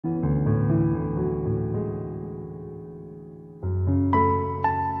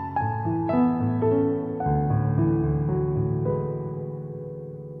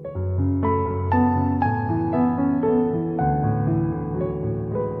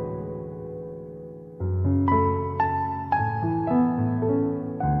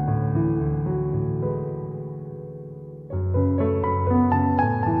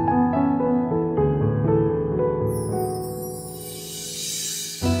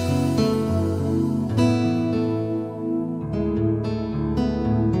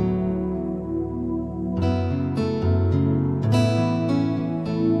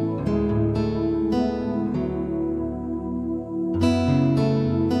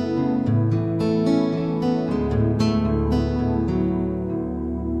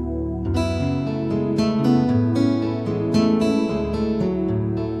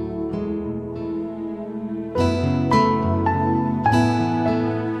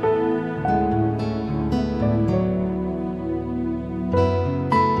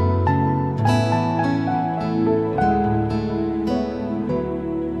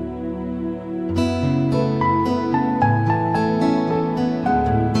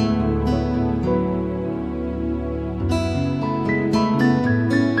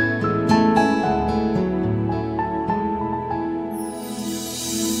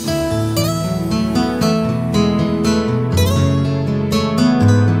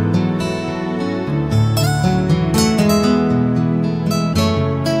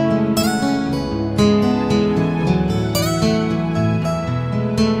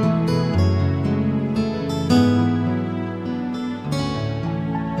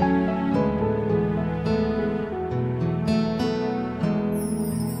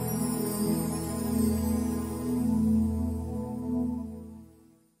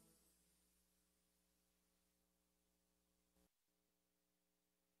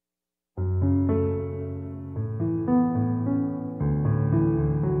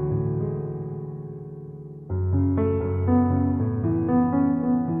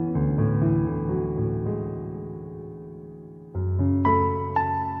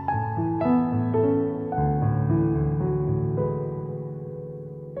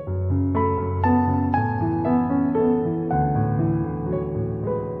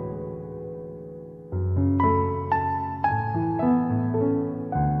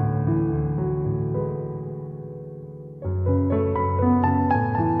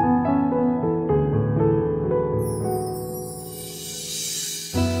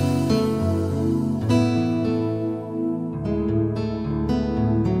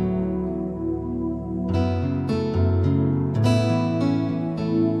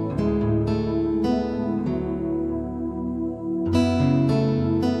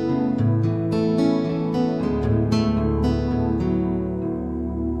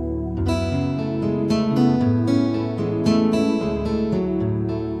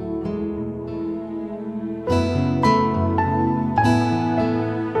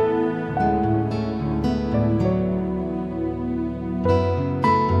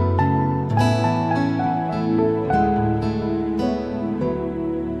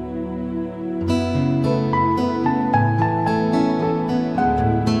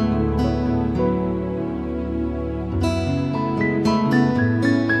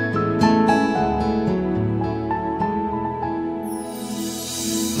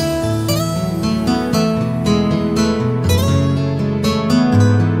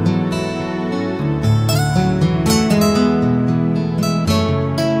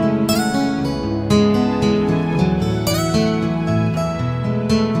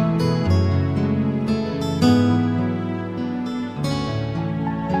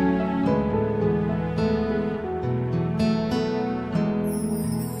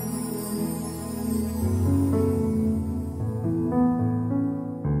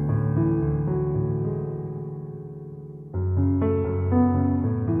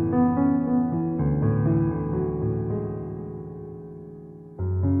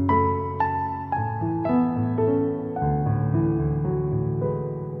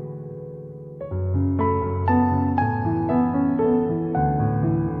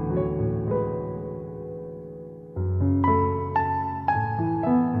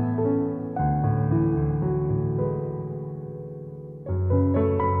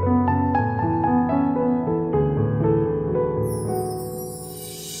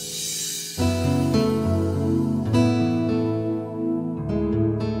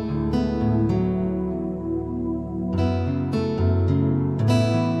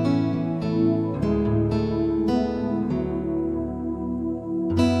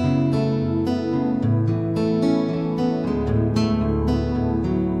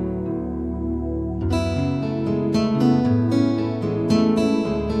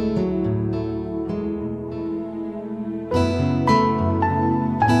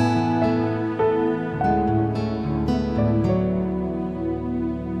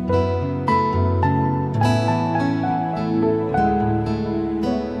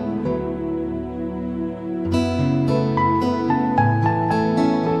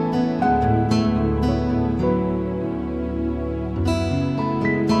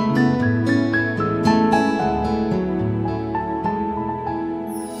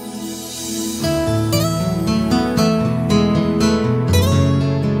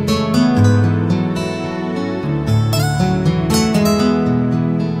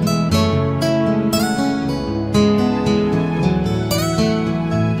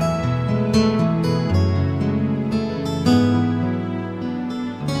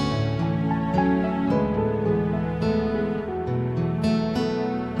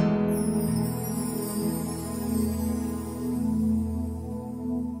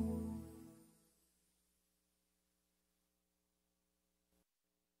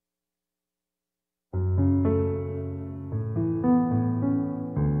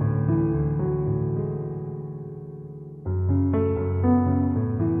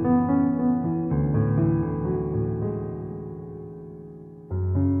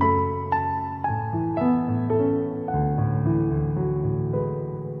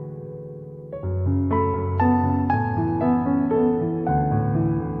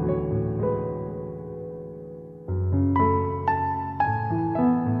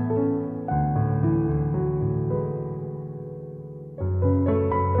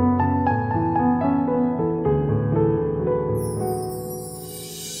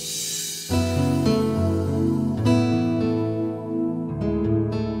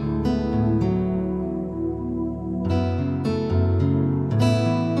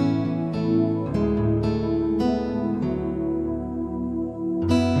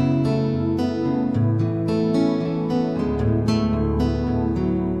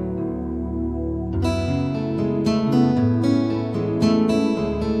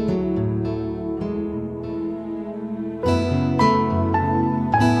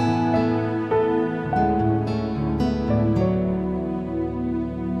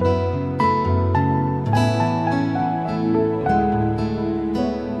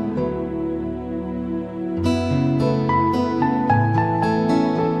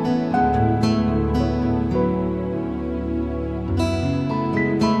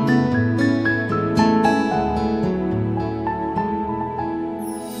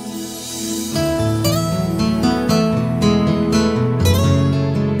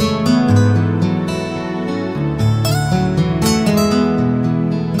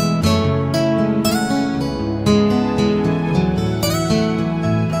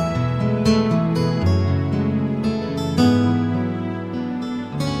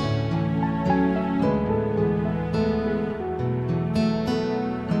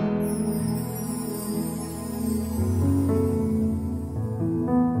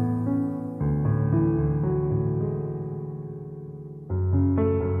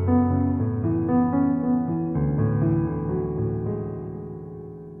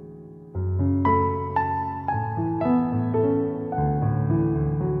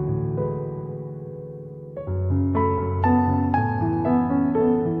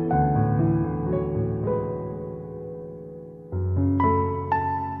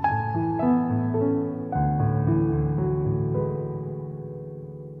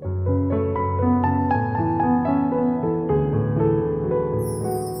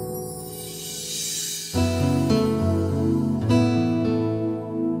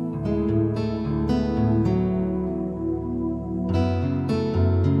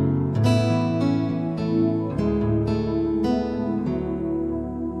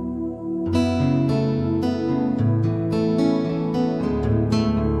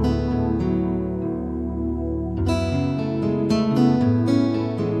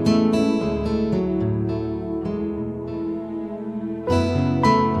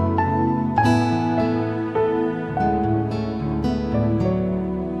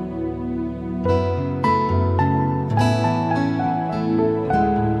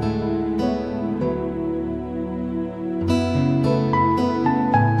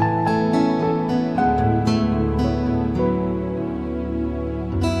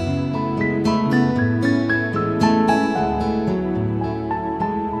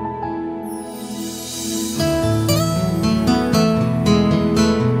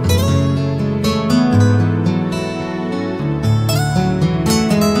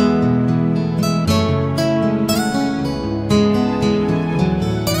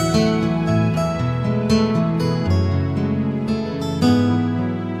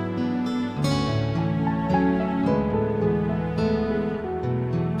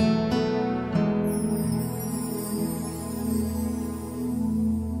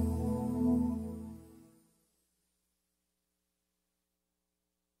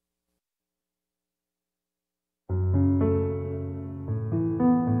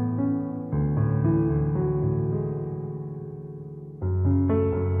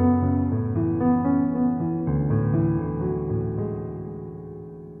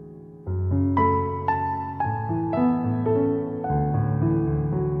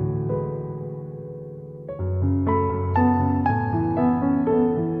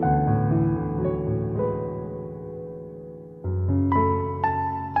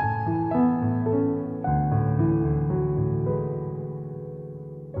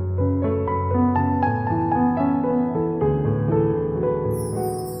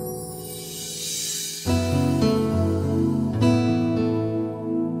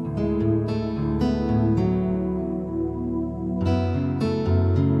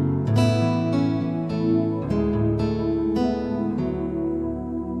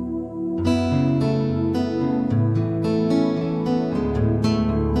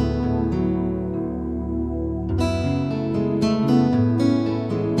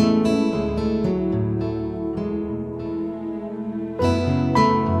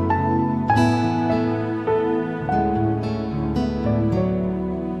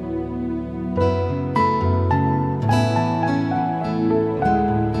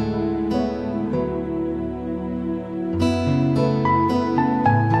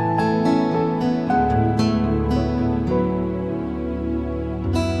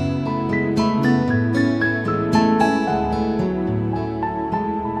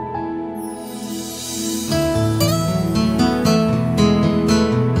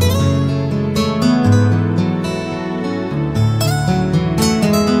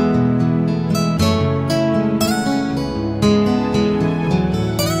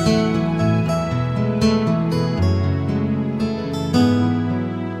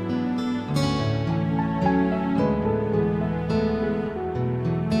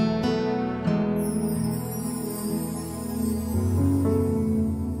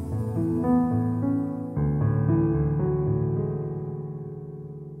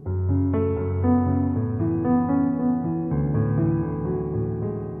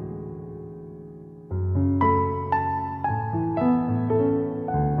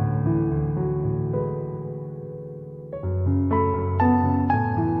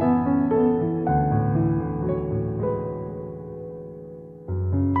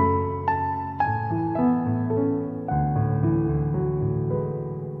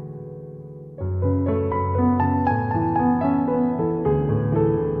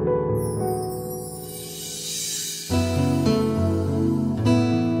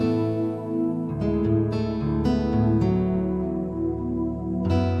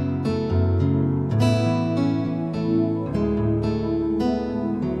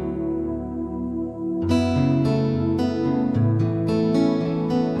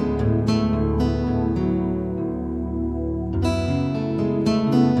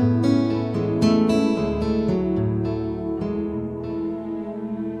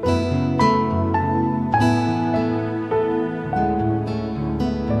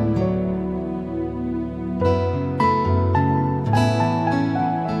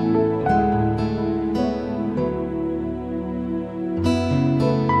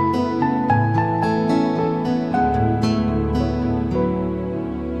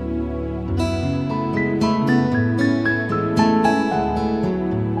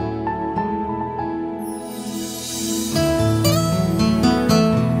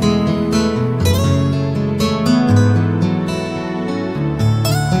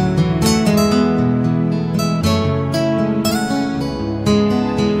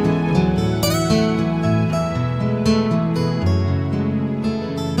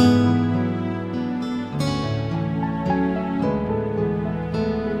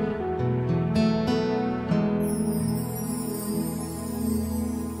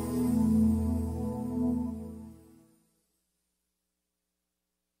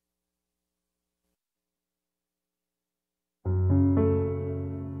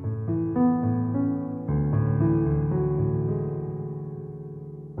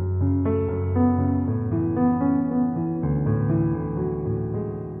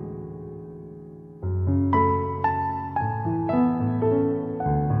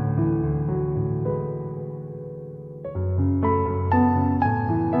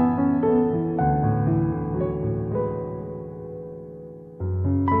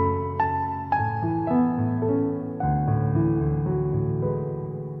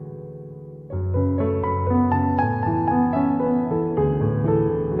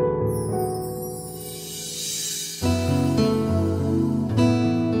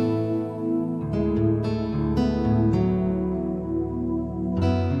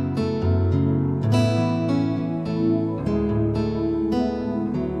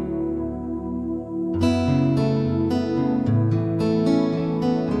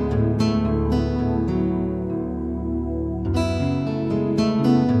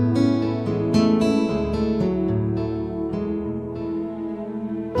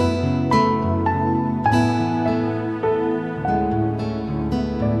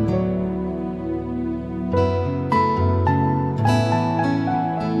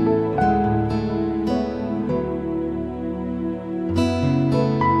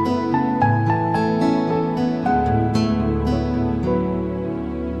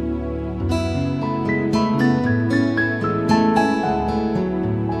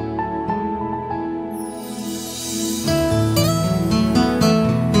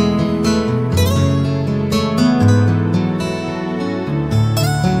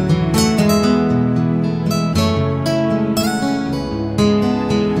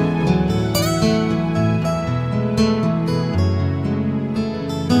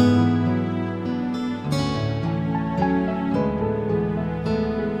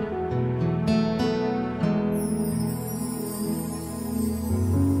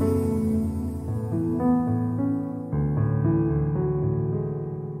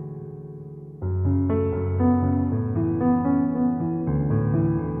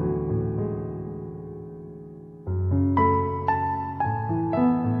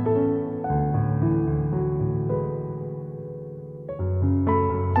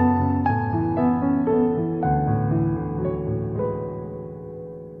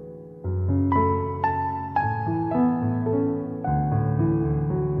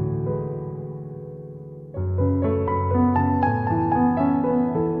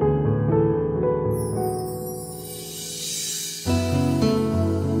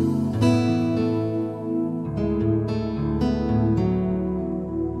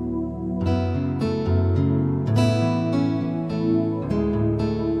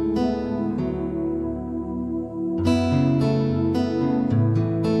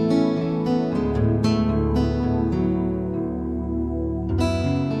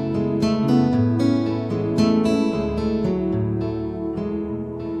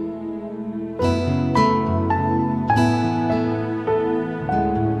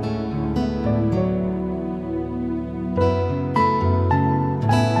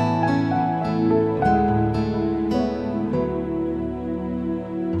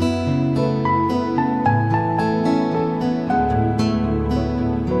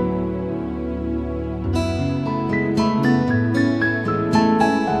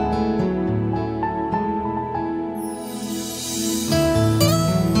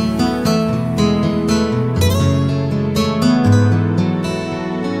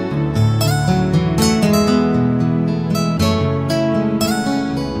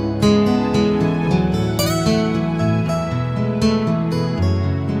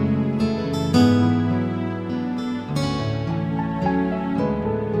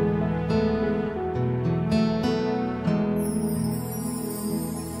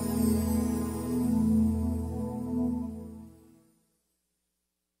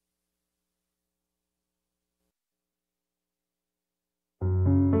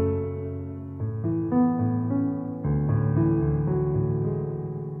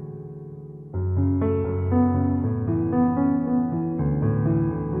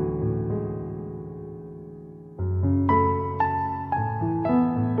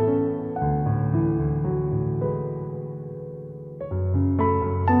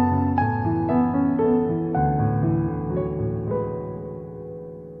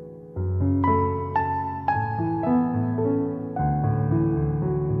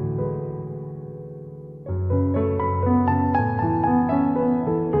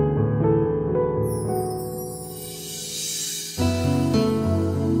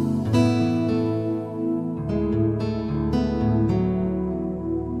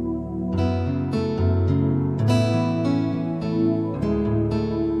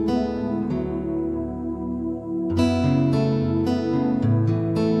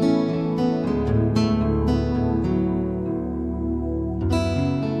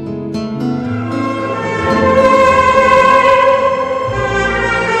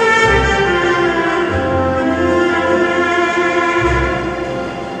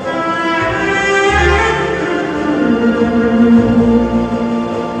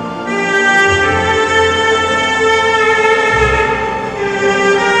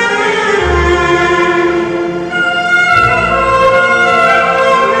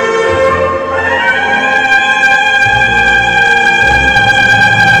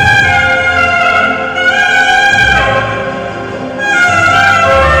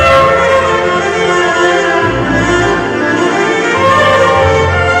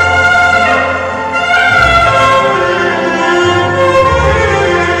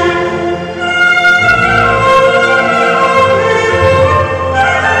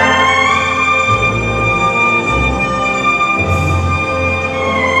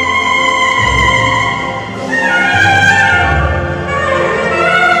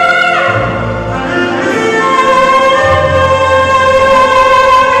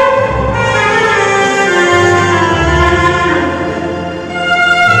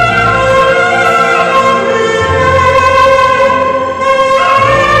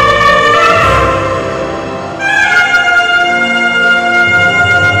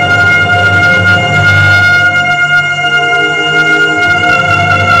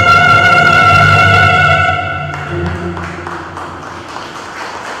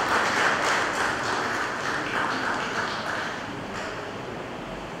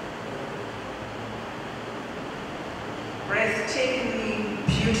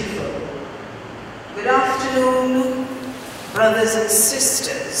brothers and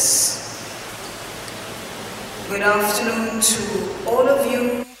sisters, good afternoon to all of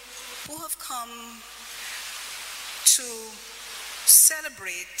you who have come to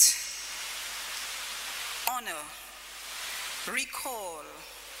celebrate, honor, recall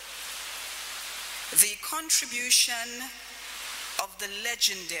the contribution of the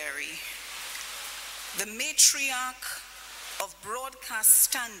legendary, the matriarch of broadcast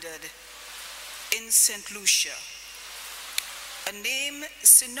standard in St. Lucia, a name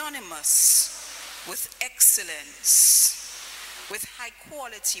synonymous with excellence, with high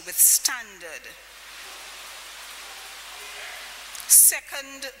quality, with standard,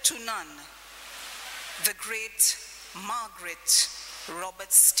 second to none, the great Margaret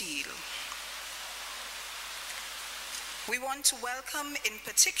Robert Steele. We want to welcome in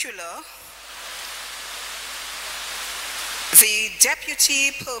particular the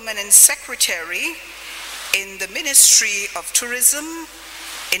Deputy Permanent Secretary in the Ministry of Tourism,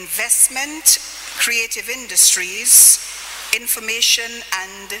 Investment, Creative Industries, Information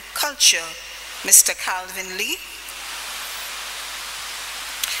and Culture, Mr. Calvin Lee.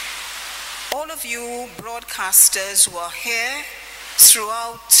 All of you broadcasters who are here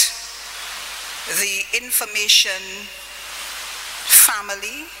throughout the information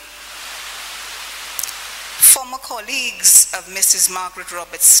family, former colleagues of Mrs. Margaret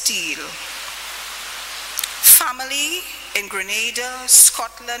Robert Steele, family in Grenada,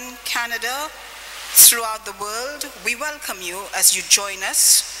 Scotland, Canada, throughout the world, we welcome you as you join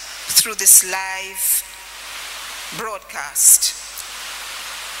us through this live broadcast.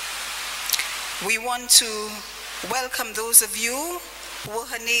 We want to welcome those of you who were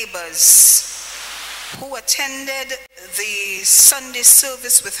her neighbors, who attended the Sunday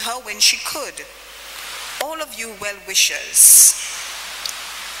service with her when she could. All of you well-wishers.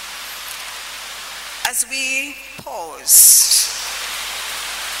 As we pause,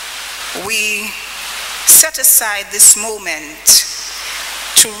 we set aside this moment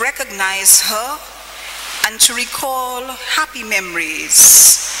to recognize her and to recall happy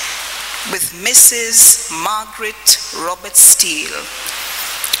memories with Mrs. Margaret Robert Steele.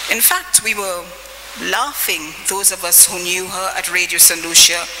 In fact, we were laughing, those of us who knew her at Radio St.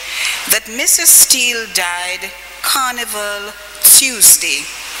 Lucia, that Mrs. Steele died Carnival Tuesday.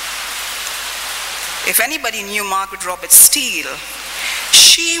 If anybody knew Margaret Robert Steele,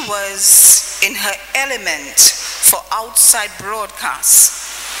 she was in her element for outside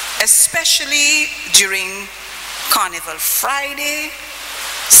broadcasts, especially during Carnival Friday,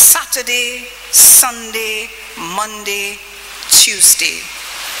 Saturday, Sunday, Monday, Tuesday.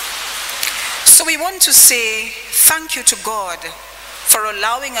 So we want to say thank you to God for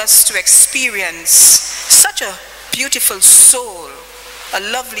allowing us to experience such a beautiful soul, a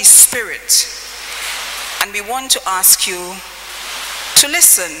lovely spirit. And we want to ask you to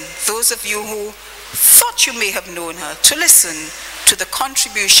listen, those of you who thought you may have known her, to listen to the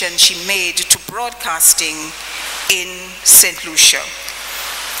contribution she made to broadcasting in St. Lucia.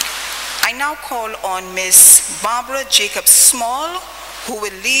 I now call on Ms. Barbara Jacobs-Small, who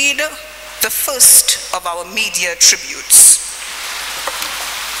will lead the first of our media tributes.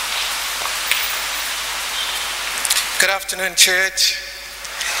 Good afternoon, church.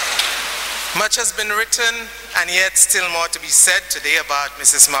 Much has been written, and yet still more to be said today about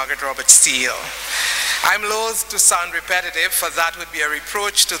Mrs. Margaret Robert Steele. I'm loath to sound repetitive, for that would be a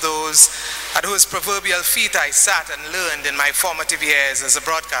reproach to those at whose proverbial feet I sat and learned in my formative years as a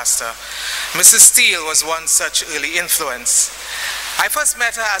broadcaster. Mrs. Steele was one such early influence. I first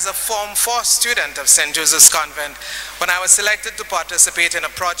met her as a Form 4 student of St. Joseph's Convent when I was selected to participate in a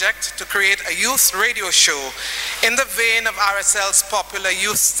project to create a youth radio show in the vein of RSL's popular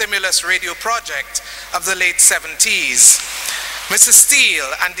Youth Stimulus radio project of the late 70s. Mrs.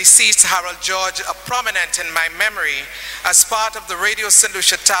 Steele and deceased Harold George are prominent in my memory as part of the Radio St.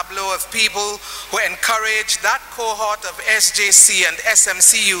 Lucia tableau of people who encouraged that cohort of SJC and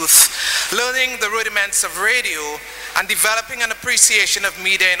SMC youth, learning the rudiments of radio and developing an appreciation of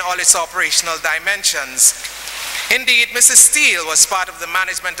media in all its operational dimensions. Indeed, Mrs. Steele was part of the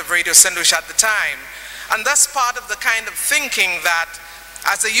management of Radio St. Lucia at the time, and thus part of the kind of thinking that,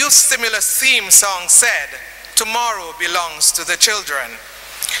 as the Youth Stimulus theme song said, tomorrow belongs to the children.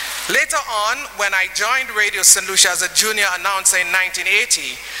 Later on, when I joined Radio St. Lucia as a junior announcer in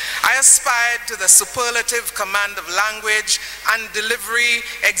 1980, I aspired to the superlative command of language and delivery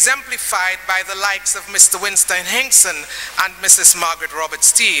exemplified by the likes of Mr. Winston Hinkson and Mrs. Margaret Robert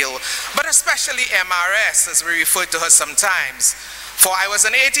Steele, but especially MRS, as we refer to her sometimes. For I was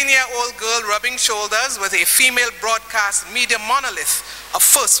an 18-year-old girl rubbing shoulders with a female broadcast media monolith of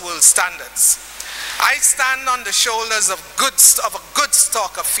first world standards. I stand on the shoulders of a good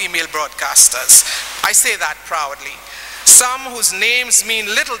stock of female broadcasters. I say that proudly. Some whose names mean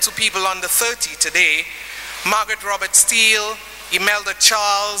little to people under 30 today: Margaret Robert Steele, Imelda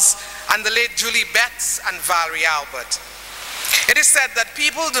Charles, and the late Julie Betts and Valerie Albert. It is said that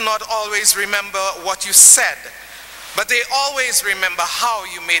people do not always remember what you said, but they always remember how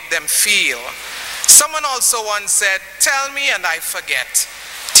you made them feel. Someone also once said, "Tell me and I forget.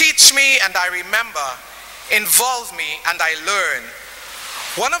 Teach me and I remember. Involve me and I learn."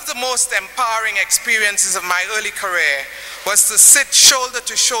 One of the most empowering experiences of my early career was to sit shoulder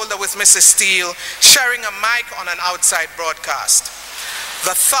to shoulder with Mrs. Steele, sharing a mic on an outside broadcast.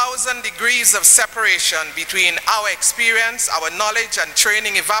 The 1,000 degrees of separation between our experience, our knowledge and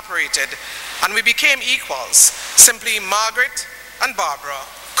training evaporated, and we became equals, simply Margaret and Barbara,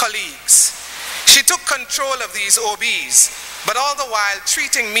 colleagues. She took control of these OBs, but all the while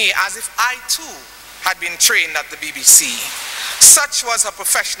treating me as if I too had been trained at the BBC. Such was her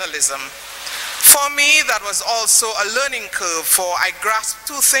professionalism. For me, that was also a learning curve, for I grasped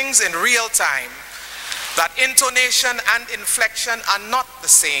two things in real time: that intonation and inflection are not the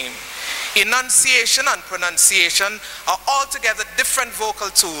same. Enunciation and pronunciation are altogether different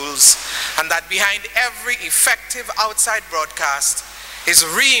vocal tools, and that behind every effective outside broadcast is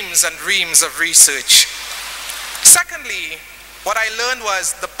reams and reams of research. Secondly, what I learned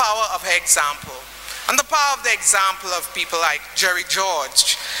was the power of her example, and the power of the example of people like Jerry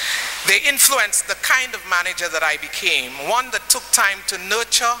George. They influenced the kind of manager that I became, one that took time to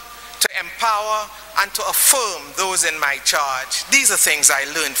nurture, to empower, and to affirm those in my charge. These are things I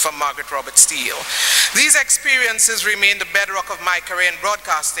learned from Margaret Robert Steele. These experiences remain the bedrock of my career in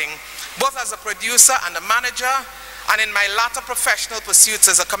broadcasting, both as a producer and a manager, and in my latter professional pursuits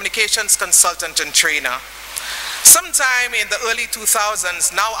as a communications consultant and trainer. Sometime in the early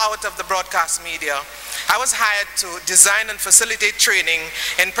 2000s, now out of the broadcast media, I was hired to design and facilitate training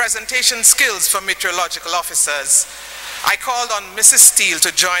in presentation skills for meteorological officers. I called on Mrs. Steele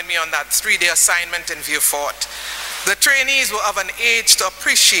to join me on that 3-day assignment in Vieux-Fort. The trainees were of an age to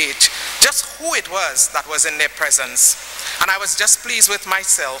appreciate just who it was that was in their presence. And I was just pleased with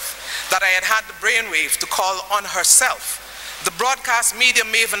myself that I had had the brainwave to call on herself, the broadcast media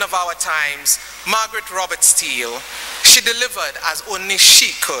maven of our times, Margaret Robert Steele. She delivered as only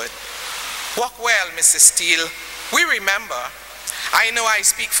she could. Walk well, Mrs. Steele. We remember. I know I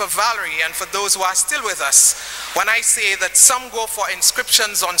speak for Valerie and for those who are still with us when I say that some go for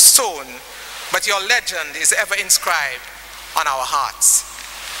inscriptions on stone, but your legend is ever inscribed on our hearts.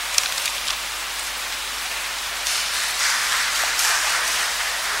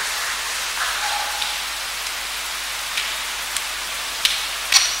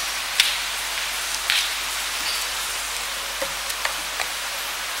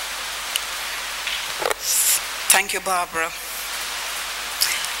 Thank you, Barbara.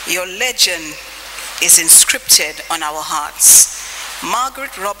 Your legend is inscripted on our hearts.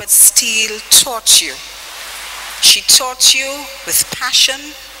 Margaret Robert Steele taught you. She taught you with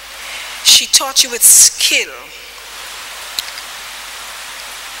passion. She taught you with skill.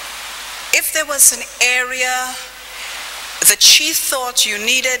 If there was an area that she thought you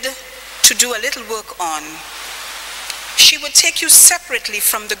needed to do a little work on, she would take you separately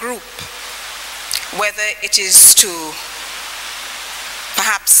from the group, whether it is to,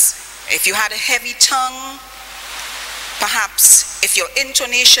 perhaps if you had a heavy tongue, perhaps if your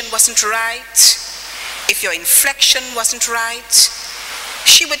intonation wasn't right, if your inflection wasn't right,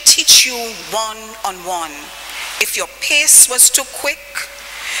 she would teach you one-on-one. If your pace was too quick,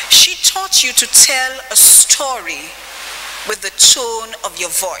 she taught you to tell a story with the tone of your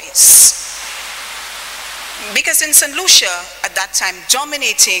voice. Because in St. Lucia, at that time,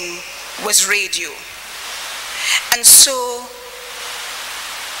 dominating was radio. And so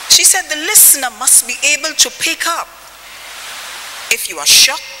she said the listener must be able to pick up if you are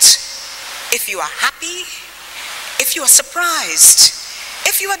shocked, if you are happy, if you are surprised,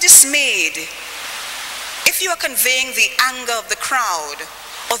 if you are dismayed, if you are conveying the anger of the crowd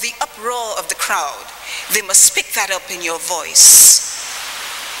or the uproar of the crowd. They must pick that up in your voice.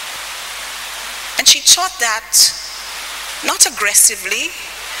 And she taught that not aggressively,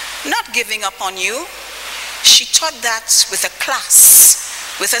 not giving up on you. She taught that with a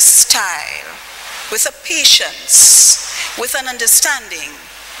class, with a style, with a patience, with an understanding.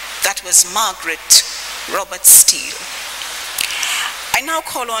 That was Margaret Robert Steele. I now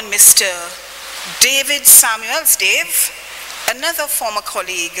call on Mr. David Samuels, Dave, another former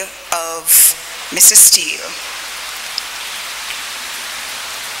colleague of Mrs. Steele.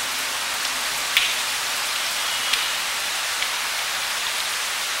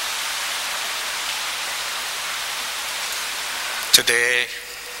 Today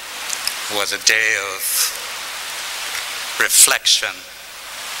was a day of reflection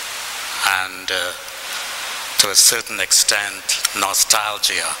and to a certain extent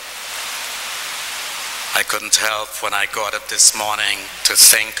nostalgia. I couldn't help when I got up this morning to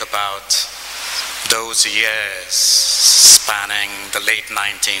think about those years spanning the late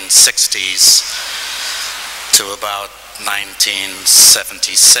 1960s to about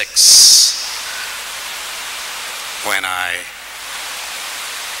 1976 when I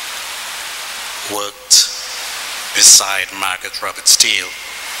worked beside Margaret Steele.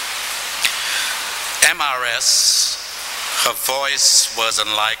 MRS, her voice was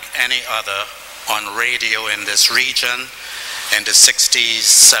unlike any other on radio in this region in the 60s,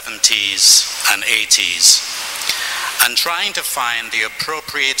 70s, and 80s. And trying to find the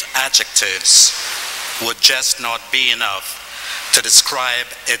appropriate adjectives would just not be enough to describe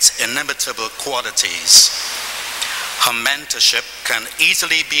its inimitable qualities. Her mentorship can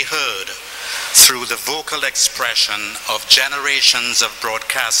easily be heard through the vocal expression of generations of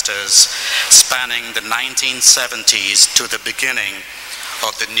broadcasters spanning the 1970s to the beginning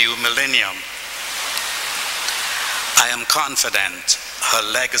of the new millennium. I am confident her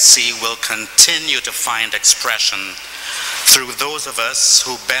legacy will continue to find expression through those of us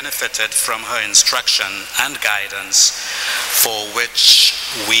who benefited from her instruction and guidance, for which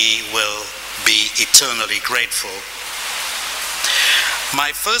we will be eternally grateful.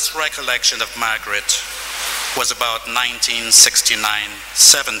 My first recollection of Margaret was about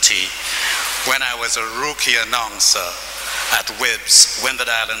 1969-70, when I was a rookie announcer at WIBS, Windward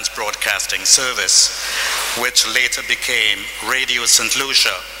Islands Broadcasting Service, which later became Radio St.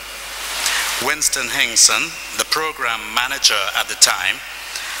 Lucia. Winston Hinkson, the program manager at the time,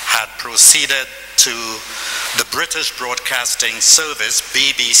 had proceeded to the British Broadcasting Service,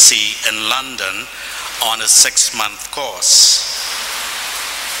 BBC, in London on a 6-month course.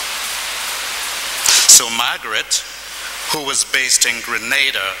 So Margaret, who was based in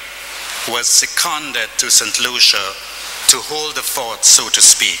Grenada, was seconded to St. Lucia to hold the fort, so to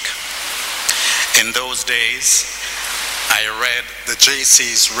speak. In those days, I read the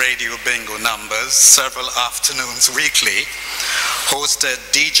JC's radio bingo numbers several afternoons weekly, hosted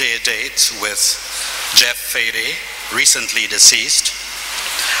DJ Date with Jeff Fady, recently deceased,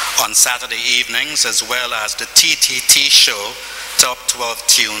 on Saturday evenings, as well as the TTT show, Top 12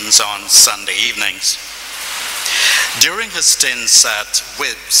 Tunes, on Sunday evenings. During her stints at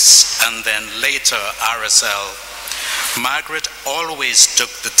WIBS and then later RSL, Margaret always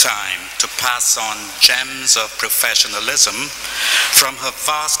took the time to pass on gems of professionalism from her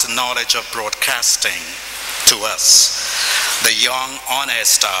vast knowledge of broadcasting to us, the young on-air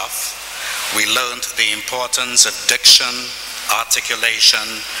staff. We learned the importance of diction,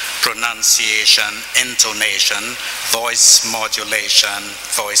 articulation, pronunciation, intonation, voice modulation,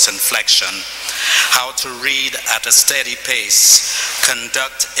 voice inflection, how to read at a steady pace,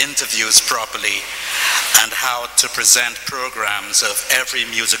 conduct interviews properly, and how to present programs of every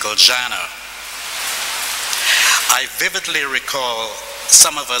musical genre. I vividly recall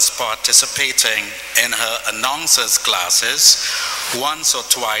some of us participating in her announcers classes once or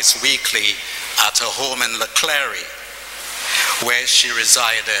twice weekly at her home in Leclerc, where she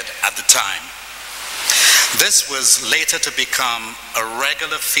resided at the time. This was later to become a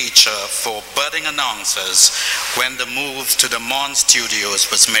regular feature for budding announcers when the move to the Mon Studios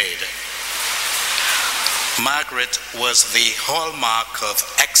was made. Margaret was the hallmark of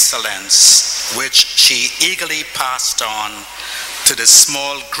excellence, which she eagerly passed on to the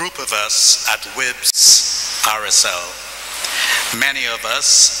small group of us at WIBS RSL. Many of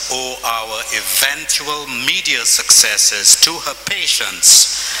us owe our eventual media successes to her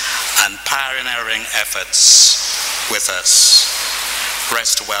patience and pioneering efforts with us.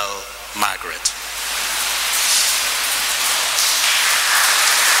 Rest well, Margaret.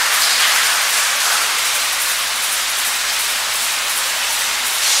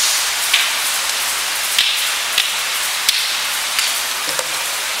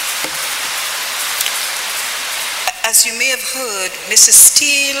 As you may have heard, Mrs.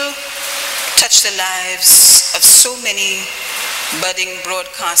 Steele touched the lives of so many budding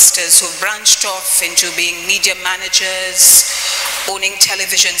broadcasters who branched off into being media managers, owning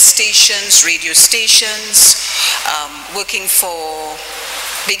television stations, radio stations, working for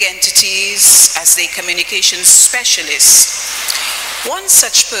big entities as their communications specialists. One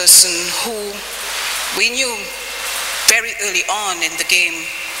such person who we knew very early on in the game,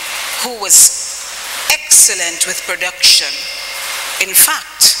 who was excellent with production, in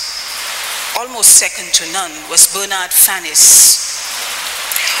fact, almost second to none, was Bernard Fannis.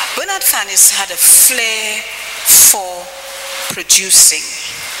 Bernard Fannis had a flair for producing.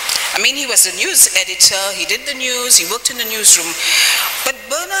 I mean, he was a news editor, he did the news, he worked in the newsroom, but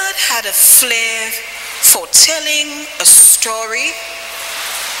Bernard had a flair for telling a story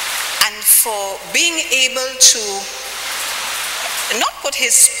and for being able to not put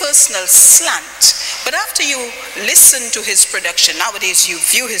his personal slant, but after you listen to his production, nowadays you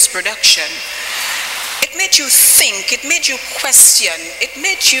view his production, it made you think, it made you question, it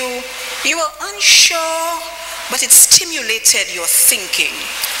made you were unsure, but it stimulated your thinking.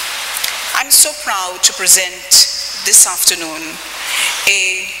 I'm so proud to present this afternoon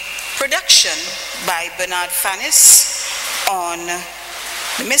a production by Bernard Fannis on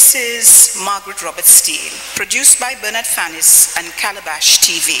Mrs. Margaret Robert Steele, produced by Bernard Fannis and Calabash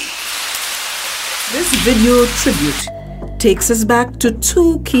TV. This video tribute takes us back to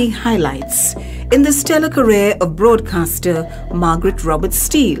two key highlights in the stellar career of broadcaster Margaret Robert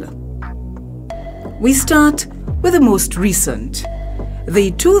Steele. We start with the most recent,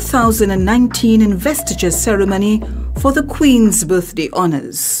 the 2019 investiture ceremony for the Queen's Birthday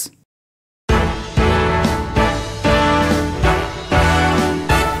Honours.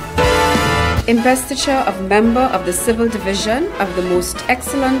 Investiture of Member of the Civil Division of the Most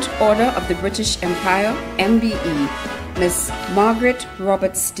Excellent Order of the British Empire, M.B.E, Miss Margaret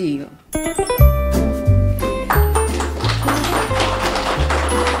Robert Steele.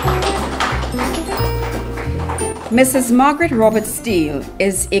 Mrs. Margaret Robert Steele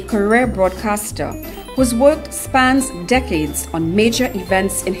is a career broadcaster whose work spans decades on major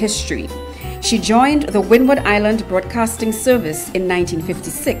events in history. She joined the Windward Island Broadcasting Service in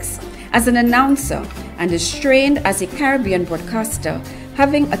 1956 as an announcer and is trained as a Caribbean broadcaster,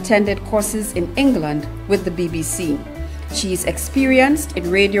 having attended courses in England with the BBC. She is experienced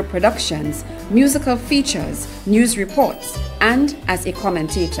in radio productions, musical features, news reports, and as a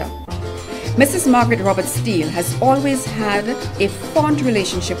commentator. Mrs. Margaret Robert Steele has always had a fond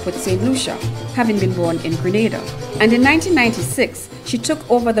relationship with St. Lucia, having been born in Grenada, and in 1996 she took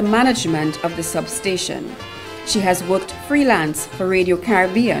over the management of the substation. She has worked freelance for Radio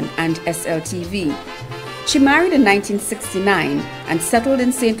Caribbean and SLTV. She married in 1969 and settled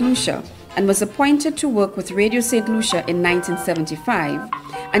in St. Lucia and was appointed to work with Radio St. Lucia in 1975,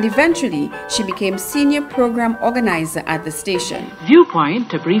 and eventually she became senior program organizer at the station.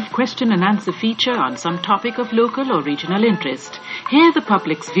 Viewpoint, a brief question and answer feature on some topic of local or regional interest. Hear the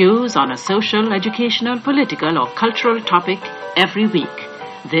public's views on a social, educational, political or cultural topic every week.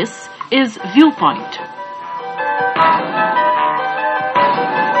 This is Viewpoint.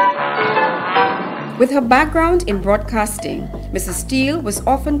 With her background in broadcasting, Mrs. Steele was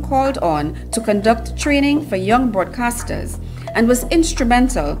often called on to conduct training for young broadcasters and was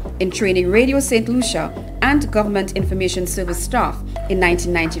instrumental in training Radio St. Lucia and Government Information Service staff in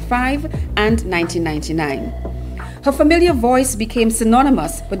 1995 and 1999. Her familiar voice became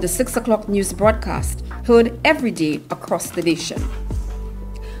synonymous with the 6 o'clock news broadcast, heard every day across the nation.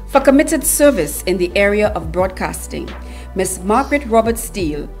 For committed service in the area of broadcasting, Miss Margaret Robert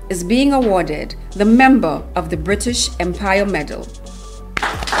Steele is being awarded the Member of the British Empire Medal.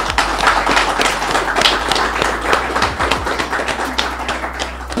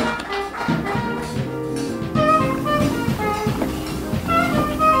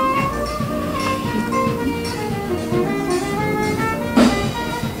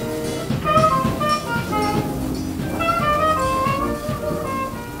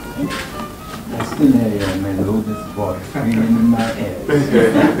 Melodious voice ringing in my ear. So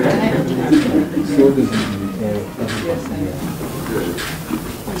does it in the air of every person.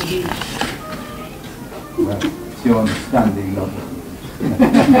 Well, it's your understanding, not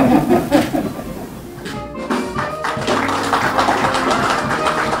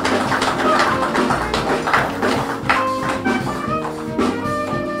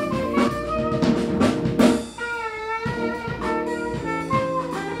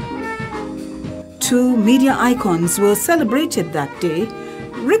Two media icons were celebrated that day,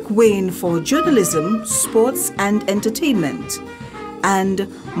 Rick Wayne for journalism, sports and entertainment, and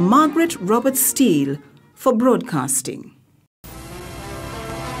Margaret Robert Steele for broadcasting.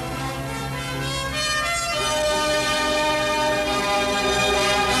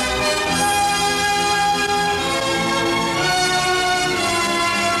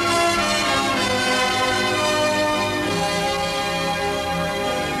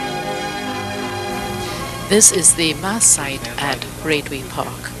 This is the Mass site at Braidway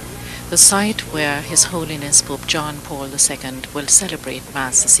Park, the site where His Holiness Pope John Paul II will celebrate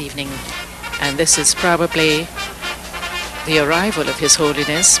Mass this evening. And this is probably the arrival of His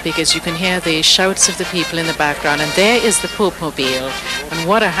Holiness, because you can hear the shouts of the people in the background, and there is the Pope Mobile. And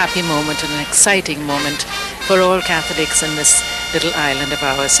what a happy moment and an exciting moment for all Catholics in this little island of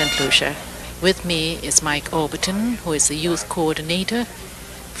ours, St. Lucia. With me is Mike Overton, who is the youth coordinator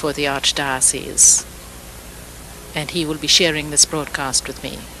for the Archdiocese, and he will be sharing this broadcast with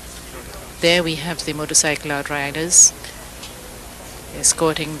me. There we have the motorcycle outriders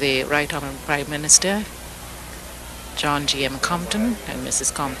escorting the Right Honourable Prime Minister, John G.M. Compton and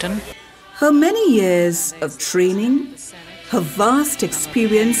Mrs. Compton. Her many years of training, her vast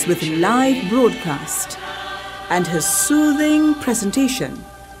experience with live broadcast, and her soothing presentation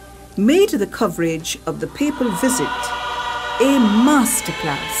made the coverage of the papal visit a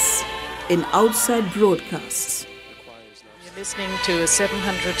masterclass in outside broadcasts. You're listening to a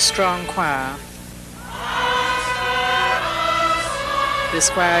 700-strong choir. This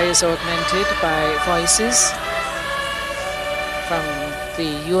choir is augmented by voices from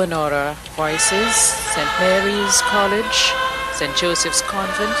the Uanora Voices, St. Mary's College, St. Joseph's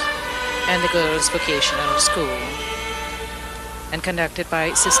Convent, and the Girls' Vocational School, and conducted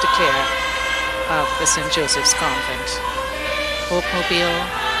by Sister Claire of the St. Joseph's Convent. Hope Mobile,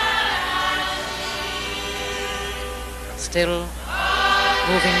 still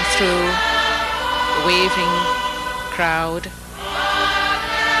moving through the waving crowd.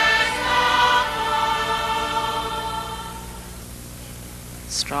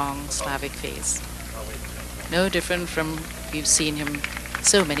 Strong Slavic face. No different from you've seen him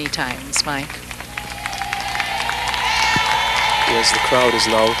so many times, Mike. Yes, the crowd is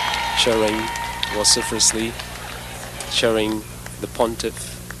now cheering vociferously, cheering the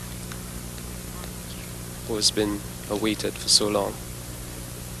pontiff who has been awaited for so long.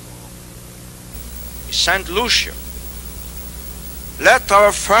 St. Lucia, let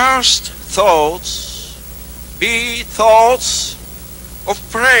our first thoughts be thoughts of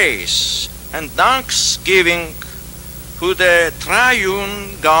praise and thanksgiving to the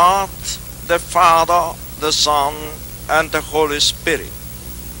triune God, the Father, the Son, and the Holy Spirit.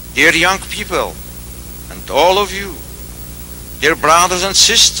 Dear young people, and all of you, dear brothers and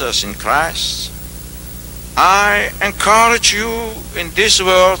sisters in Christ, I encourage you in these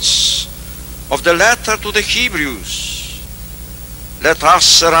words of the letter to the Hebrews. Let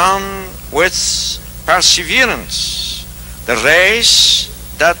us run with perseverance the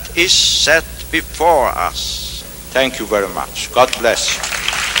race that is set before us. Thank you very much. God bless you.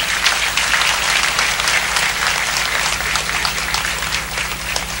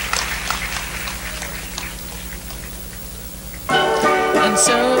 And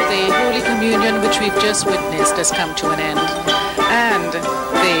so the Holy Communion, which we've just witnessed, has come to an end, and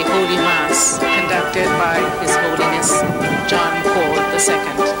the Holy Mass conducted by His Holiness John Paul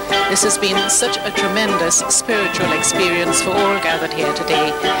II. This has been such a tremendous spiritual experience for all gathered here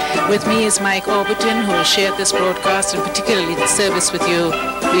today. With me is Mike Overton, who has shared this broadcast and particularly the service with you.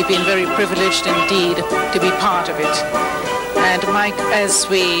 We've been very privileged indeed to be part of it. And Mike, as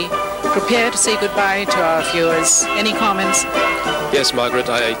we prepare to say goodbye to our viewers, any comments? Yes, Margaret,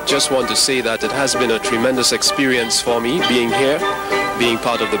 I just want to say that it has been a tremendous experience for me being here, being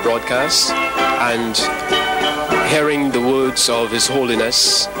part of the broadcast, and hearing the words of His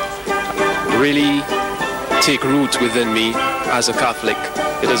Holiness really take root within me as a Catholic.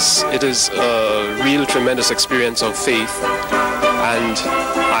 It is a real tremendous experience of faith, and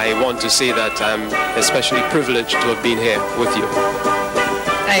I want to say that I'm especially privileged to have been here with you.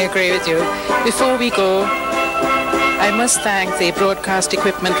 I agree with you. Before we go, I must thank the Broadcast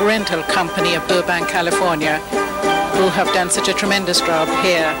Equipment Rental Company of Burbank, California, who have done such a tremendous job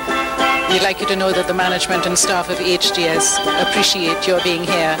here. We'd like you to know that the management and staff of HDS appreciate your being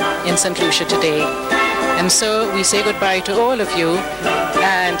here in St. Lucia today. And so we say goodbye to all of you,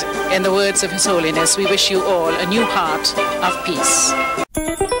 and in the words of His Holiness, we wish you all a new heart of peace.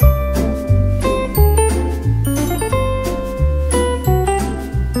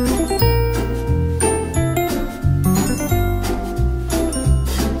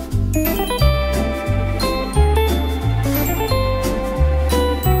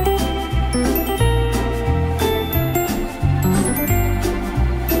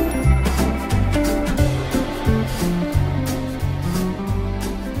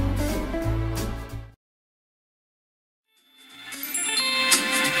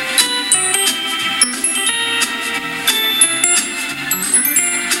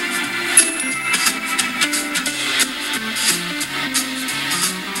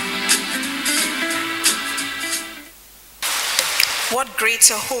 What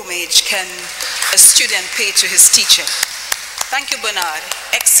greater homage can a student pay to his teacher? Thank you, Bernard.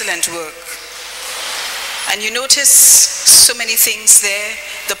 Excellent work. And you notice so many things there,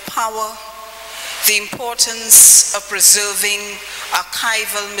 the power, the importance of preserving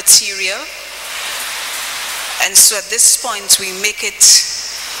archival material, And so at this point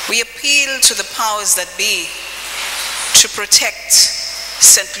we appeal to the powers that be to protect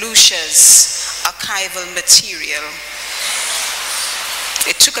St. Lucia's archival material.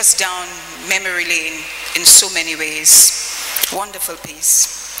 It took us down memory lane in so many ways. Wonderful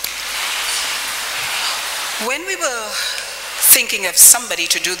piece. When we were thinking of somebody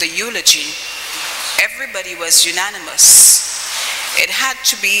to do the eulogy, everybody was unanimous. It had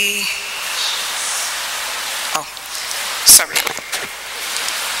to be, oh, sorry.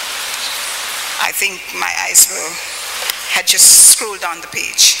 I think my eyes had just scrolled down the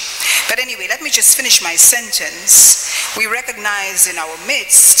page. But anyway, let me just finish my sentence. We recognize in our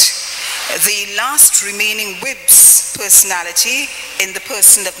midst the last remaining WIBS personality in the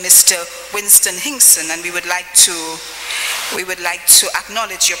person of Mr. Winston Hinkson, and we would like to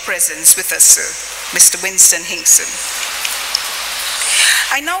acknowledge your presence with us, sir, Mr. Winston Hinkson.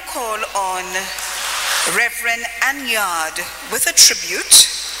 I now call on Reverend Ann Yard with a tribute.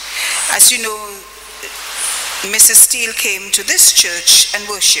 As you know, Mrs. Steele came to this church and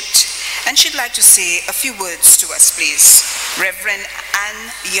worshipped, and she'd like to say a few words to us, please. Reverend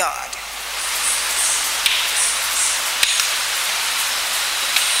Ann Yard.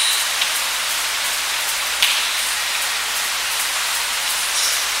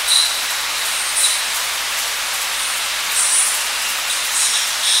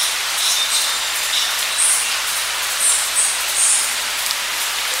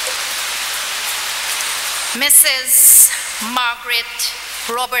 Mrs. Margaret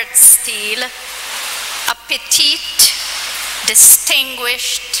Robert Steele, a petite,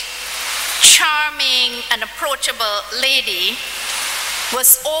 distinguished, charming, and approachable lady,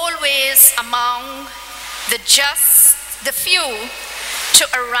 was always among the few to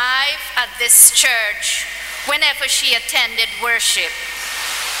arrive at this church whenever she attended worship,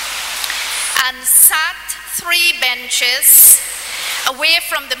 and sat 3 benches away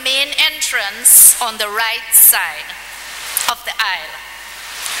from the main entrance on the right side of the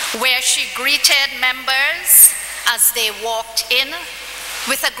aisle, where she greeted members as they walked in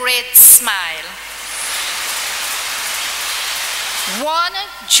with a great smile. One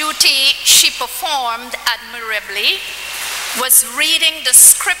duty she performed admirably was reading the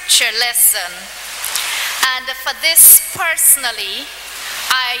scripture lesson, and for this personally,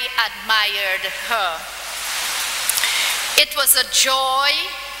 I admired her. It was a joy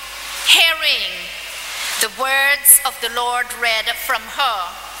hearing the words of the Lord read from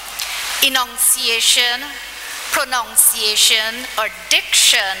her. Enunciation, pronunciation, or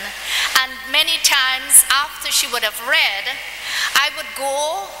diction, and many times after she would have read, I would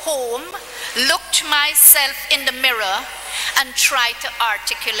go home, look to myself in the mirror, and try to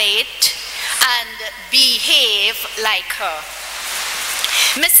articulate and behave like her.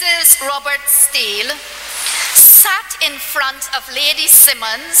 Mrs. Robert Steele sat in front of Lady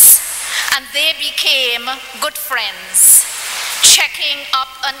Simmons, and they became good friends, checking up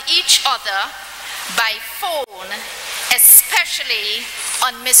on each other by phone, especially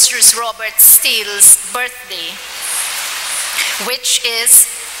on Mrs. Robert Steele's birthday, which is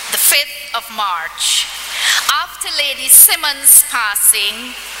the 5th of March. After Lady Simmons'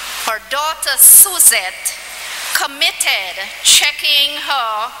 passing, her daughter Suzette committed checking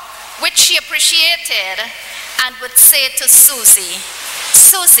her, which she appreciated, and would say to Susie,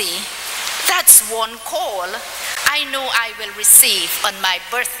 "Susie, that's one call I know I will receive on my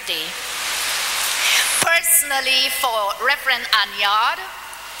birthday." Personally, for Reverend Ann Yard,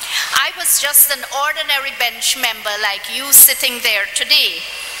 I was just an ordinary bench member like you sitting there today.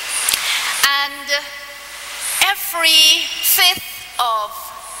 And every 5th of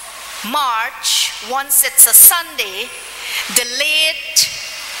March, once it's a Sunday, the late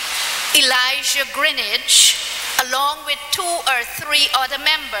Elijah Greenwich, along with 2 or 3 other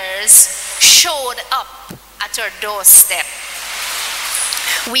members, showed up at her doorstep.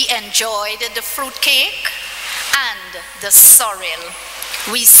 We enjoyed the fruitcake and the sorrel.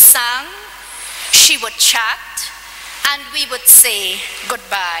 We sang, she would chat, and we would say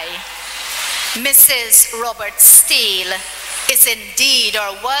goodbye. Mrs. Robert Steele is indeed,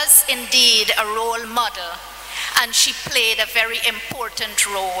 or was indeed, a role model, and she played a very important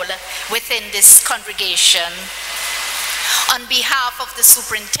role within this congregation. On behalf of the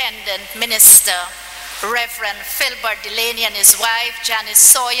superintendent, minister, Reverend Philbert Delaney and his wife, Janice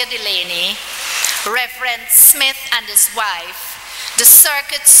Sawyer Delaney, Reverend Smith and his wife, the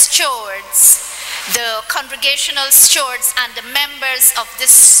circuit stewards, the congregational stewards, and the members of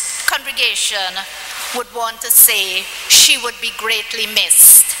this congregation would want to say she would be greatly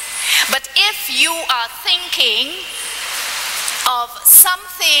missed. But if you are thinking of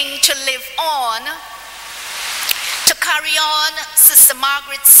something to live on, carry on Sister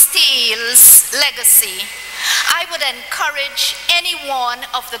Margaret Steele's legacy, I would encourage any one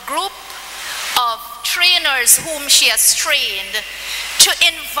of the group of trainers whom she has trained to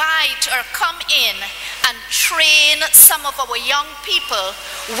invite or come in and train some of our young people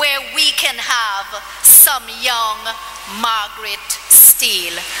where we can have some young Margaret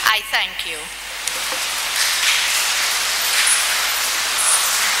Steele. I thank you.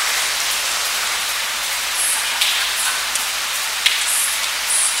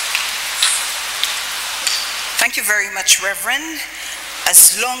 Thank you very much, Reverend.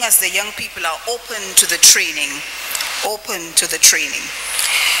 As long as the young people are open to the training,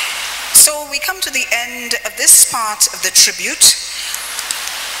 So we come to the end of this part of the tribute.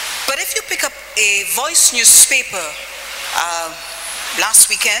 But if you pick up a Voice newspaper last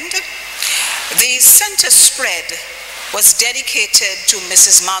weekend, the center spread was dedicated to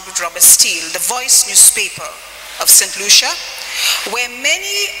Mrs. Margaret Roberts Steele, the Voice newspaper of St. Lucia, where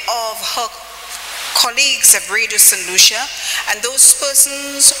many of her colleagues of Radio St. Lucia and those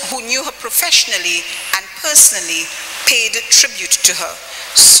persons who knew her professionally and personally paid tribute to her.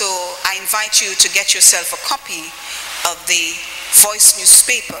 So I invite you to get yourself a copy of the Voice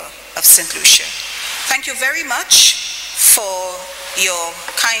newspaper of St. Lucia. Thank you very much for your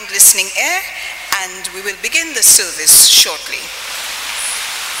kind listening ear, and we will begin the service shortly.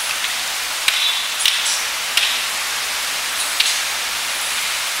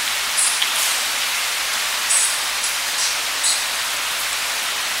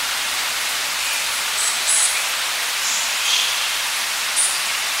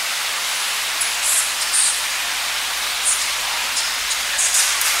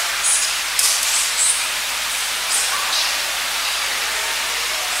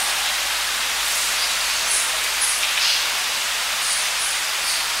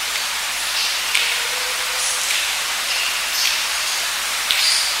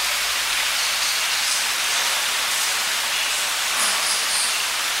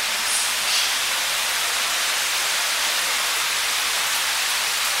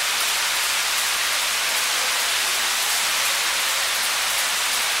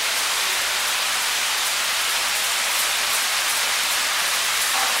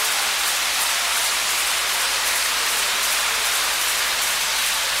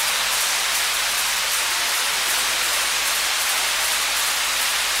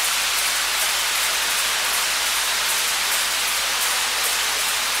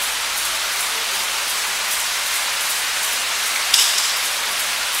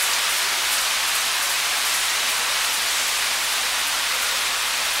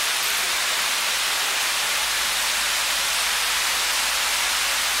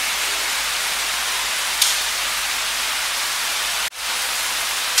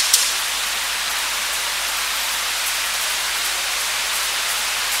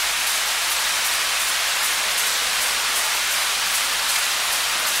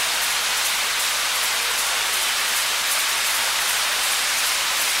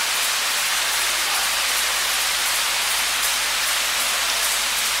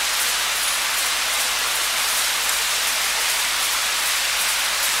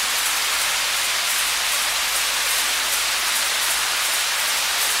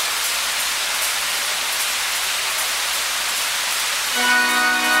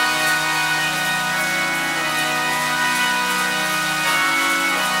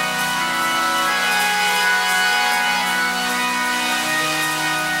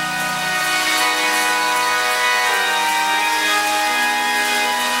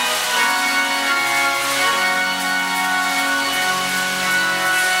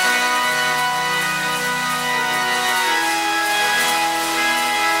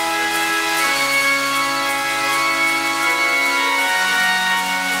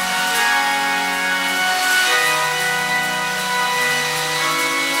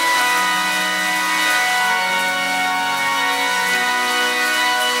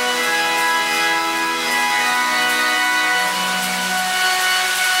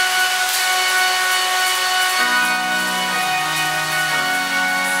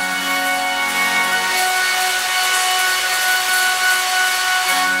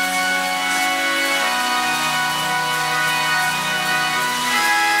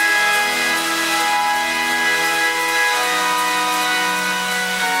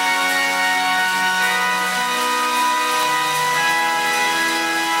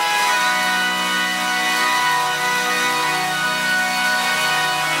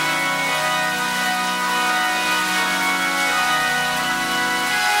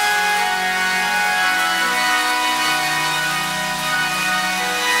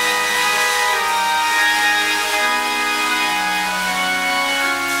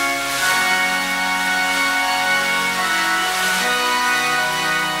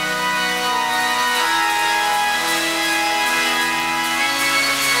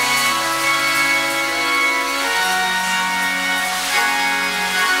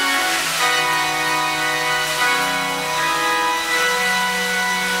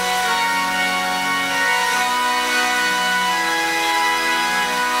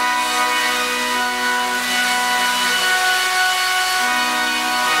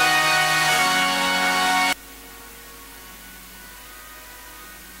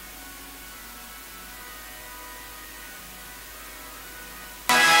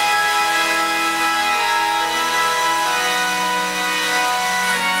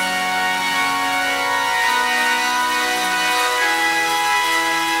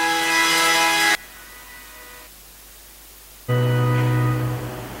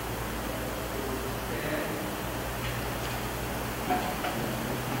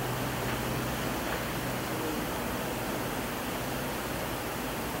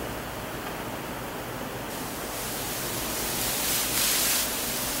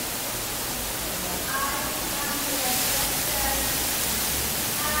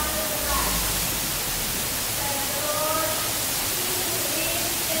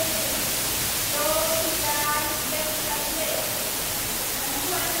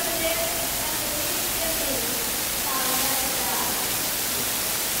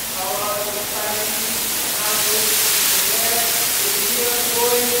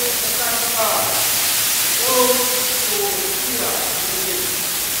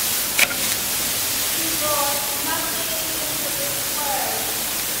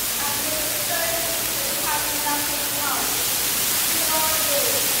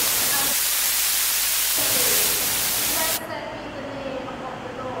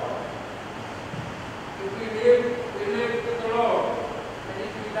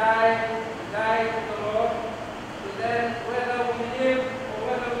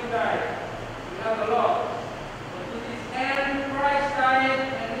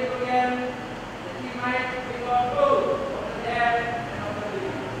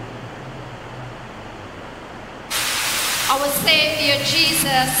 Our Savior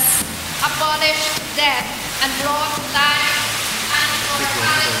Jesus abolished death and brought life and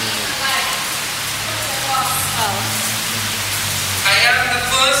immortality to life through the gospel. I am the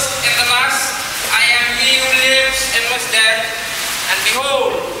first and the last. I am he who lives and was dead, and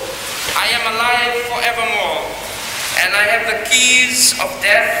behold, I am alive forevermore, and I have the keys of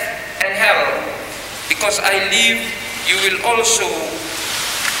death and hell. Because I live, you will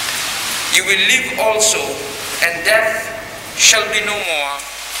live also, and death shall be no more.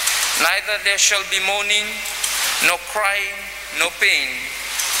 Neither there shall be mourning, nor crying, nor pain,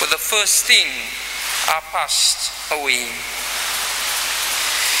 for the first things are passed away.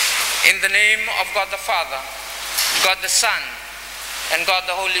 In the name of God the Father, God the Son, and God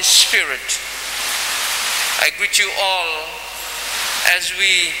the Holy Spirit, I greet you all as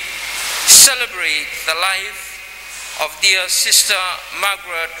we celebrate the life of dear Sister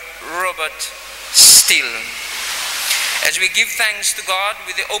Margaret Robert Steele. As we give thanks to God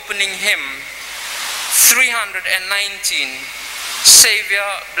with the opening hymn 319, Savior,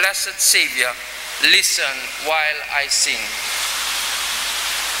 Blessed Savior, listen while I sing.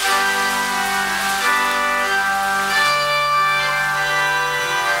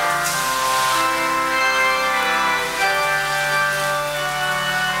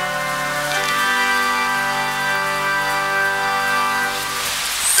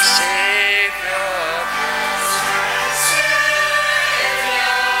 Savior,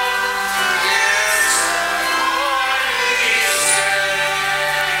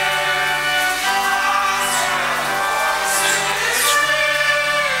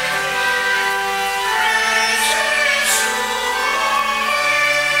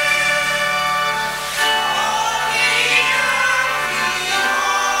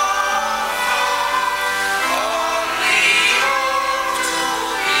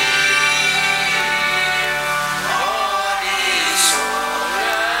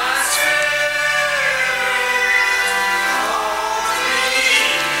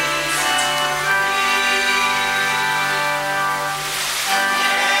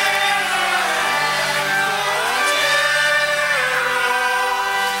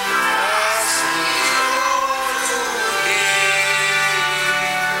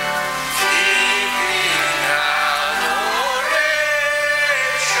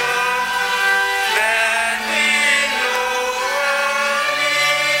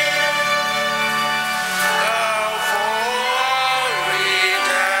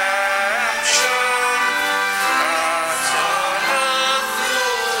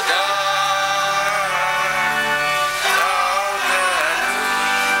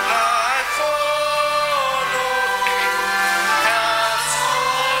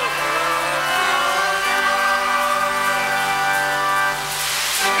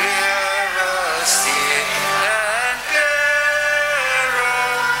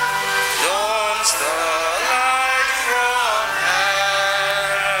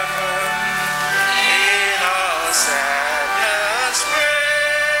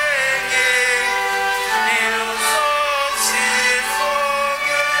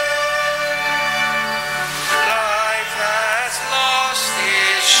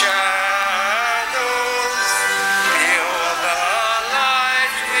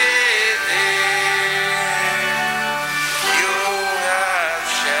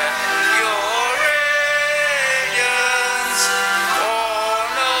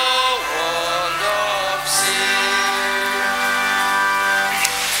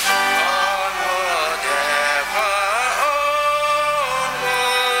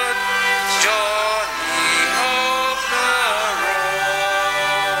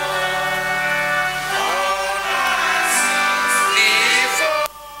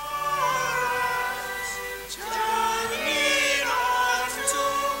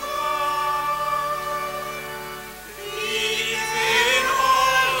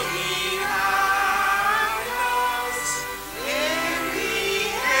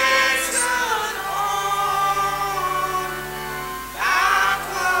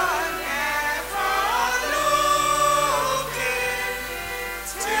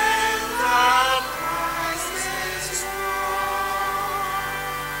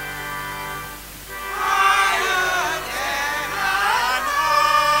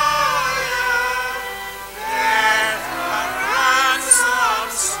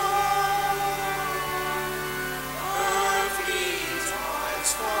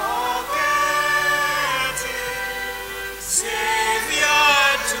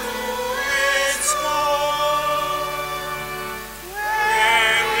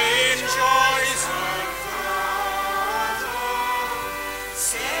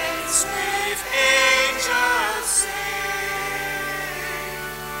 if angels sing,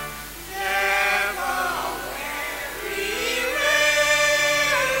 never weary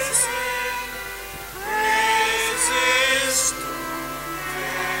raising praises to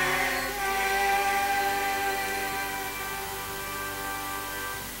their King.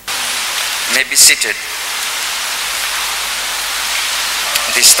 May be seated.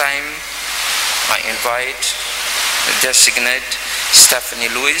 This time, I invite the designate Stephanie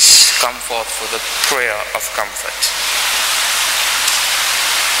Lewis come forth for the prayer of comfort.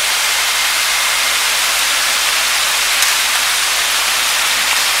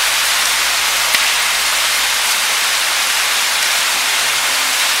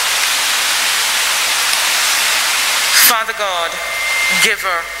 Father God,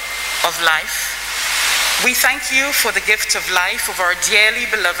 giver of life, we thank you for the gift of life of our dearly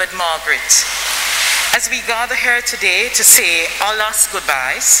beloved Margaret. As we gather here today to say our last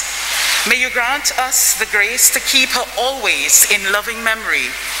goodbyes, may you grant us the grace to keep her always in loving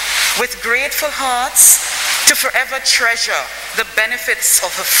memory, with grateful hearts to forever treasure the benefits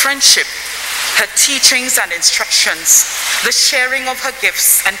of her friendship, her teachings and instructions, the sharing of her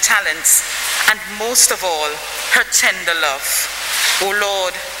gifts and talents, and most of all, her tender love. O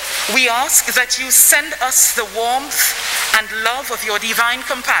Lord, we ask that you send us the warmth and love of your divine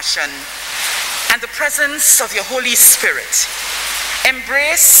compassion and the presence of your Holy Spirit.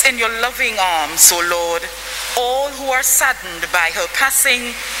 Embrace in your loving arms, O Lord, all who are saddened by her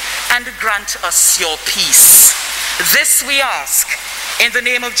passing, and grant us your peace. This we ask in the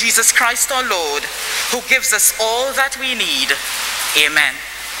name of Jesus Christ our Lord, who gives us all that we need. Amen.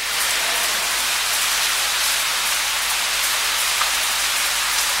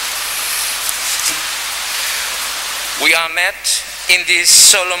 We are met in this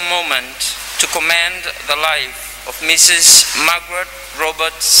solemn moment to commend the life of Mrs. Margaret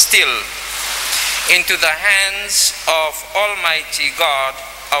Robert Steele into the hands of Almighty God,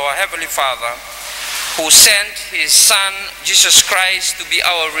 our Heavenly Father, who sent his Son, Jesus Christ, to be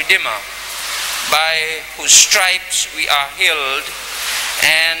our Redeemer, by whose stripes we are healed,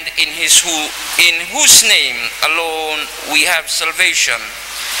 and in whose name alone we have salvation.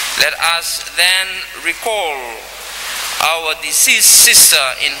 Let us then recall our deceased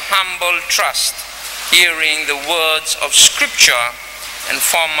sister in humble trust, hearing the words of Scripture and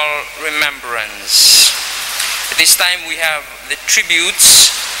formal remembrance. At this time we have the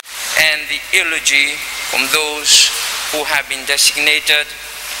tributes and the eulogy from those who have been designated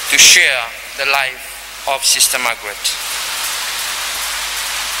to share the life of Sister Margaret.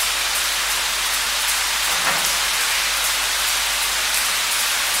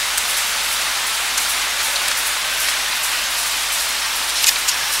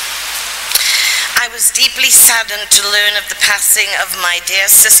 I was deeply saddened to learn of the passing of my dear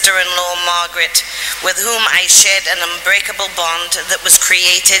sister-in-law Margaret, with whom I shared an unbreakable bond that was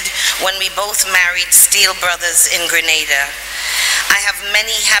created when we both married Steele brothers in Grenada. I have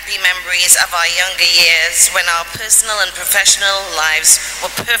many happy memories of our younger years when our personal and professional lives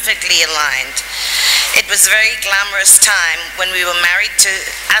were perfectly aligned. It was a very glamorous time when we were married to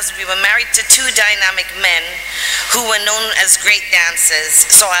two dynamic men who were known as great dancers,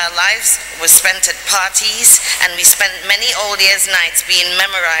 so our lives were spent at parties, and we spent many old years' nights being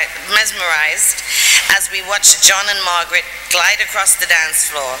mesmerized as we watched John and Margaret glide across the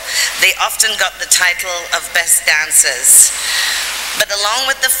dance floor. They often got the title of best dancers. But along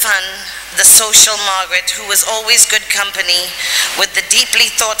with the fun, the social Margaret, who was always good company, with the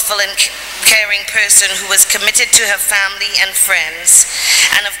deeply thoughtful and caring person who was committed to her family and friends.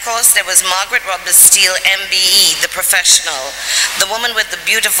 And of course there was Margaret Robert Steele M.B.E, the professional, the woman with the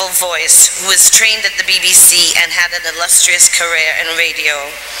beautiful voice, who was trained at the BBC and had an illustrious career in radio.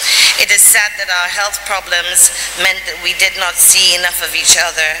 It is sad that our health problems meant that we did not see enough of each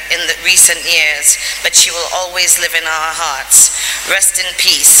other in the recent years, but she will always live in our hearts. Rest in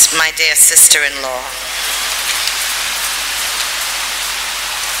peace, my dear sister-in-law.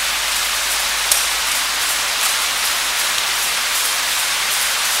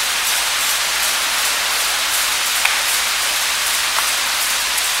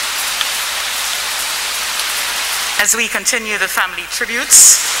 As we continue the family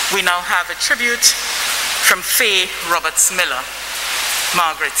tributes, we now have a tribute from Faye Roberts Miller,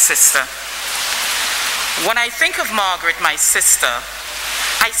 Margaret's sister. When I think of Margaret, my sister,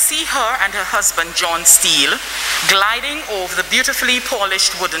 I see her and her husband, John Steele, gliding over the beautifully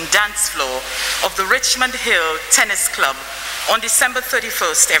polished wooden dance floor of the Richmond Hill Tennis Club on December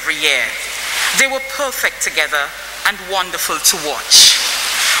 31st every year. They were perfect together and wonderful to watch.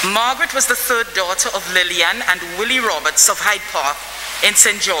 Margaret was the third daughter of Lillian and Willie Roberts of Hyde Park, in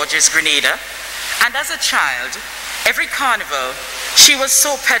St. George's, Grenada, and as a child, every carnival, she was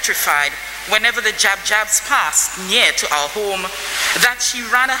so petrified whenever the jab-jabs passed near to our home that she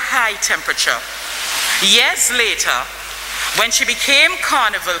ran a high temperature. Years later, when she became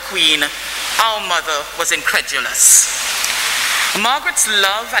carnival queen, our mother was incredulous. Margaret's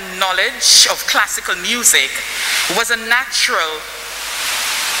love and knowledge of classical music was a natural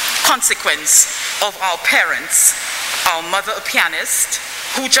consequence of our parents, our mother a pianist,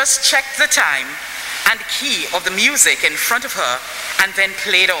 who just checked the time and key of the music in front of her and then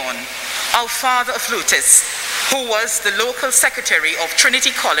played on. Our father a flutist, who was the local secretary of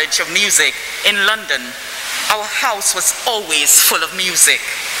Trinity College of Music in London. Our house was always full of music.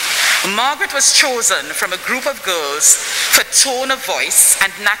 Margaret was chosen from a group of girls for tone of voice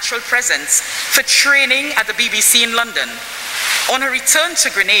and natural presence for training at the BBC in London. On her return to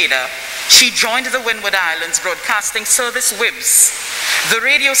Grenada, she joined the Windward Islands Broadcasting Service WIBS, the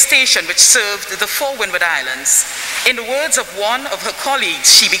radio station which served the 4 Windward Islands. In the words of one of her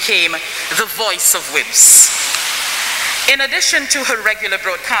colleagues, she became the voice of WIBS. In addition to her regular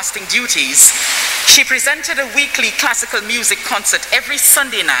broadcasting duties, she presented a weekly classical music concert every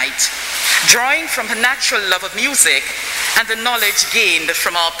Sunday night, drawing from her natural love of music and the knowledge gained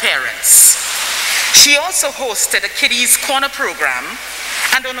from our parents. She also hosted a Kiddies Corner program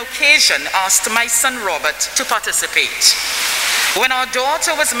and on occasion asked my son Robert to participate. When our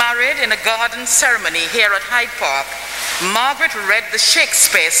daughter was married in a garden ceremony here at Hyde Park, Margaret read the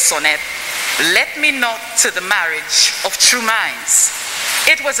Shakespeare sonnet, "Let me not to the marriage of true minds."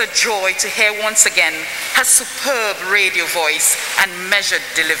 It was a joy to hear once again her superb radio voice and measured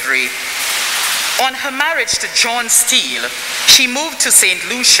delivery. On her marriage to John Steele, she moved to St.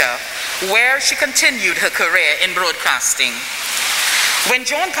 Lucia, where she continued her career in broadcasting. When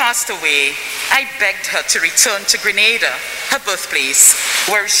John passed away, I begged her to return to Grenada, her birthplace,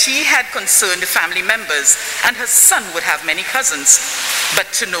 where she had concerned family members and her son would have many cousins,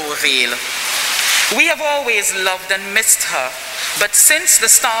 but to no avail. We have always loved and missed her, but since the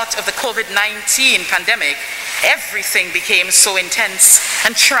start of the COVID-19 pandemic, everything became so intense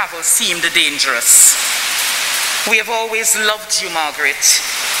and travel seemed dangerous. We have always loved you, Margaret.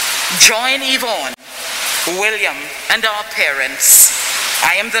 Join Yvonne, William, and our parents.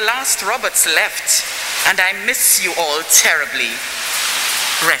 I am the last Roberts left, and I miss you all terribly.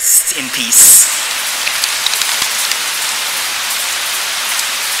 Rest in peace.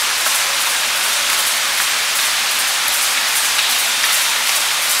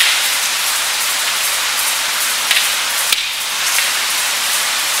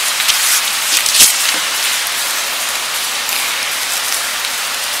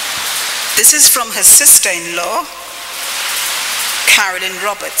 This is from her sister-in-law, Carolyn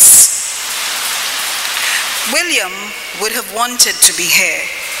Roberts. William would have wanted to be here,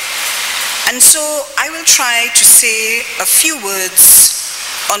 and so I will try to say a few words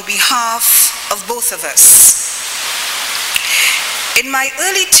on behalf of both of us. In my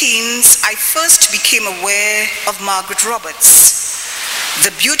early teens, I first became aware of Margaret Roberts,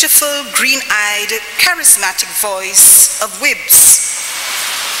 the beautiful, green-eyed, charismatic voice of WIBS.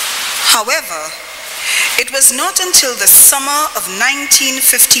 However, it was not until the summer of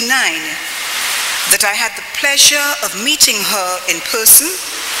 1959 that I had the pleasure of meeting her in person,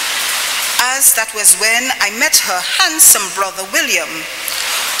 as that was when I met her handsome brother William,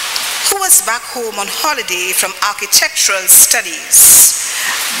 who was back home on holiday from architectural studies.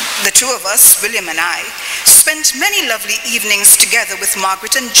 The two of us, William and I, spent many lovely evenings together with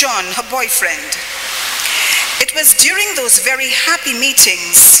Margaret and John, her boyfriend. It was during those very happy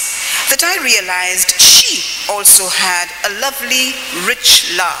meetings that I realized she also had a lovely,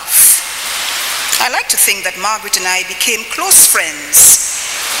 rich laugh. I like to think that Margaret and I became close friends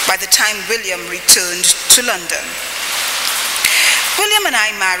by the time William returned to London. William and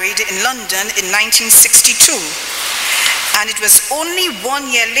I married in London in 1962, and it was only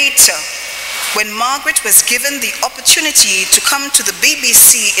 1 year later when Margaret was given the opportunity to come to the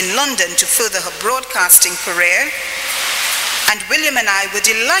BBC in London to further her broadcasting career, and William and I were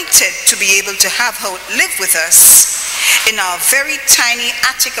delighted to be able to have her live with us in our very tiny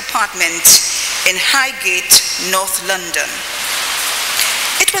attic apartment in Highgate, North London.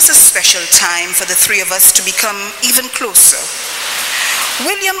 It was a special time for the three of us to become even closer.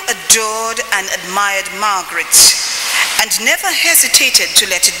 William adored and admired Margaret and never hesitated to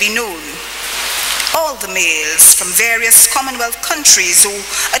let it be known. All the males from various Commonwealth countries who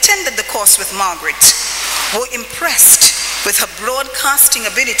attended the course with Margaret were impressed with her broadcasting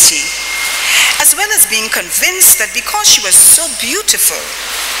ability, as well as being convinced that because she was so beautiful,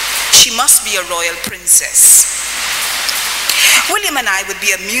 she must be a royal princess. William and I would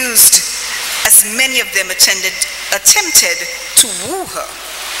be amused as many of them attempted to woo her.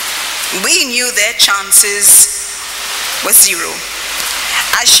 We knew their chances were zero,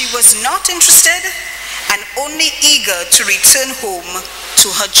 as she was not interested and only eager to return home to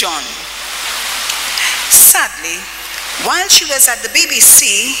her John. Sadly, while she was at the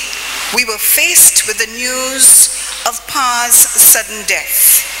BBC, we were faced with the news of Pa's sudden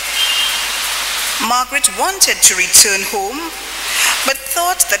death. Margaret wanted to return home, but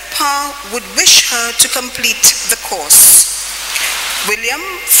thought that Pa would wish her to complete the course. William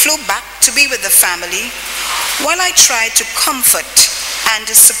flew back to be with the family, while I tried to comfort and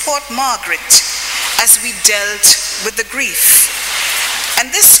support Margaret as we dealt with the grief. And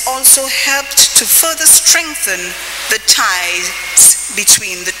this also helped to further strengthen the ties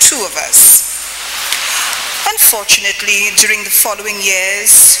between the two of us. Unfortunately, during the following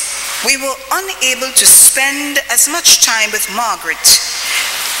years, we were unable to spend as much time with Margaret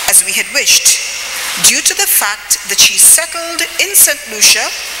as we had wished, due to the fact that she settled in St. Lucia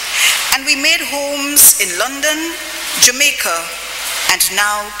and we made homes in London, Jamaica, and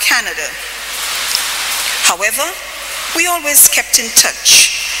now Canada. However, we always kept in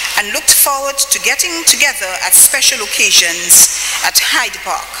touch and looked forward to getting together at special occasions at Hyde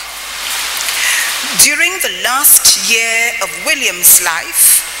Park. During the last year of William's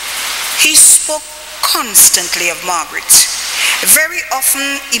life, he spoke constantly of Margaret. Very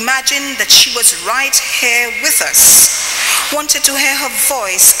often imagined that she was right here with us, wanted to hear her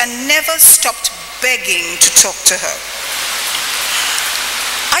voice, and never stopped begging to talk to her.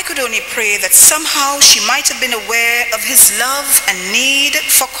 I could only pray that somehow she might have been aware of his love and need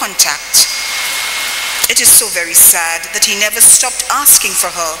for contact. It is so very sad that he never stopped asking for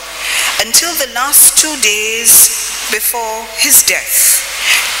her until the last 2 days before his death,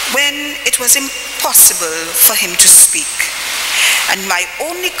 when it was impossible for him to speak. And my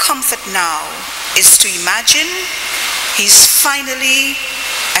only comfort now is to imagine he's finally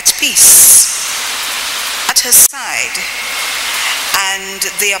at peace, at her side, and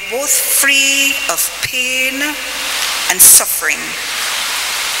they are both free of pain and suffering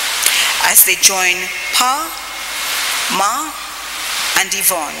as they join Pa, Ma, and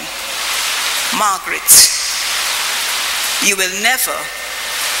Yvonne. Margaret, you will never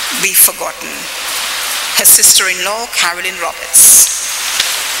be forgotten. Her sister-in-law, Carolyn Roberts.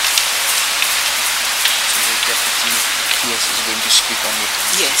 The deputy PS is going to speak on it.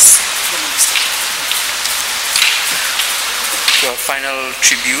 Yes. To our final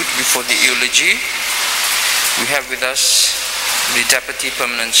tribute before the eulogy, we have with us the Deputy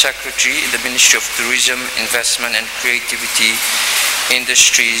Permanent Secretary in the Ministry of Tourism, Investment and Creativity,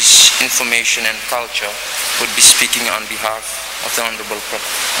 Industries, Information and Culture, would be speaking on behalf of the Honorable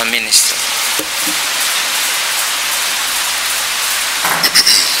Minister.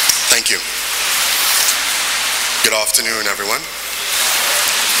 Thank you. Good afternoon, everyone.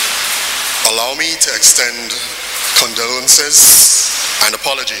 Allow me to extend condolences and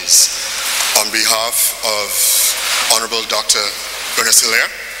apologies on behalf of Honorable Dr. Ernest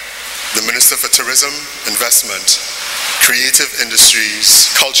Hilaire, the Minister for Tourism, Investment, Creative Industries,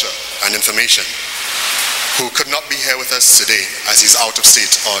 Culture and Information, who could not be here with us today as he's out of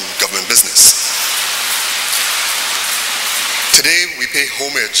state on government business. Today we pay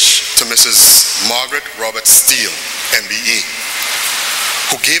homage to Mrs. Margaret Roberts Steele, M.B.E.,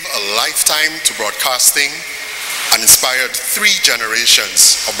 who gave a lifetime to broadcasting and inspired 3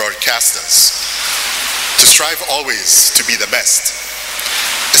 generations of broadcasters to strive always to be the best,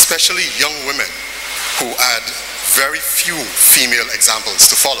 especially young women who had very few female examples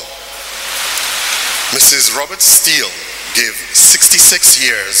to follow. Mrs. Roberts Steele gave 66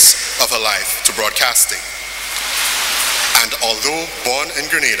 years of her life to broadcasting. And although born in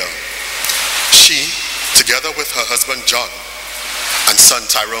Grenada, she, together with her husband John and son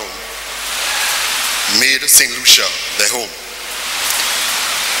Tyrone, made St. Lucia their home.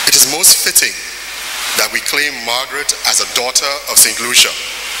 It is most fitting that we claim Margaret as a daughter of St. Lucia.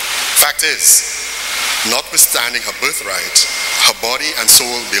 Fact is, notwithstanding her birthright, her body and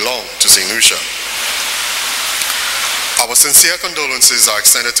soul belong to St. Lucia. Our sincere condolences are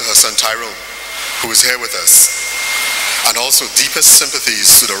extended to her son Tyrone, who is here with us, and also deepest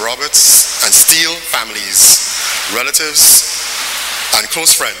sympathies to the Roberts and Steele families, relatives, and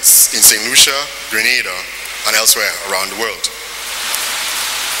close friends in St. Lucia, Grenada, and elsewhere around the world.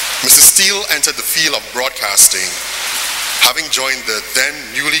 Mrs. Steele entered the field of broadcasting, having joined the then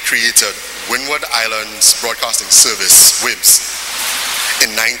newly created Windward Islands Broadcasting Service, WIBS,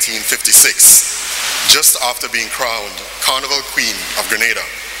 in 1956, just after being crowned Carnival Queen of Grenada.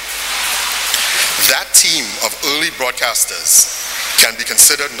 That team of early broadcasters can be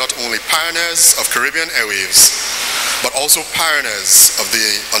considered not only pioneers of Caribbean airwaves, but also pioneers of the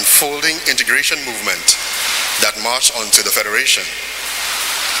unfolding integration movement that marched onto the Federation,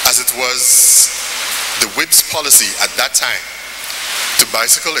 as it was the WIB's policy at that time to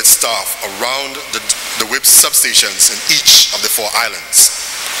bicycle its staff around the WIB substations in each of the 4 islands.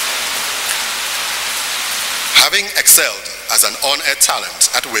 Having excelled as an on-air talent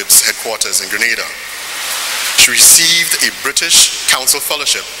at WIB's headquarters in Grenada, she received a British Council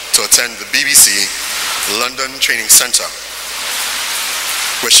Fellowship to attend the BBC London Training Centre,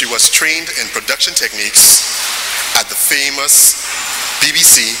 where she was trained in production techniques at the famous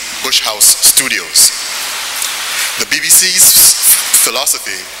BBC Bush House Studios. The BBC's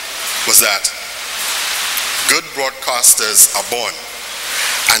philosophy was that good broadcasters are born,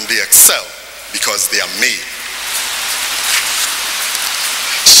 and they excel because they are made.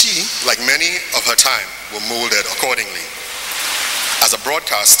 She, like many of her time, were molded accordingly. As a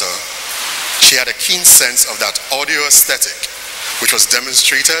broadcaster, she had a keen sense of that audio aesthetic, which was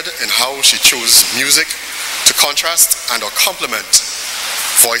demonstrated in how she chose music to contrast and or complement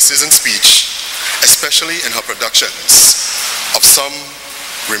voices and speech, especially in her productions of some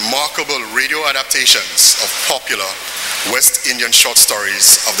remarkable radio adaptations of popular West Indian short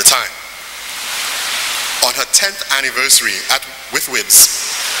stories of the time. On her 10th anniversary with WIBS,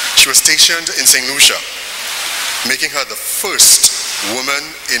 she was stationed in St. Lucia, making her the first woman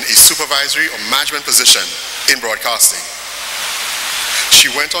in a supervisory or management position in broadcasting.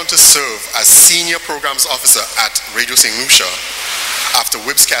 She went on to serve as Senior Programs Officer at Radio St. Lucia after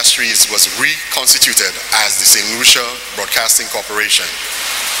WIBS Castries was reconstituted as the St. Lucia Broadcasting Corporation.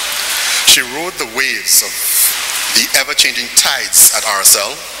 She rode the waves of the ever-changing tides at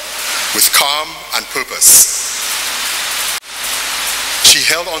RSL with calm and purpose. She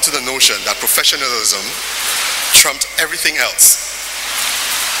held on to the notion that professionalism trumped everything else,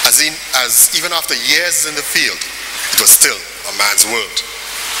 as even after years in the field, it was still a man's world.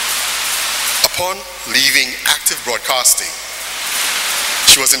 Upon leaving active broadcasting,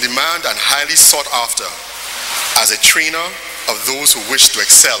 she was in demand and highly sought after as a trainer of those who wished to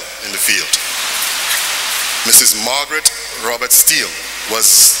excel in the field. Mrs. Margaret Robert Steele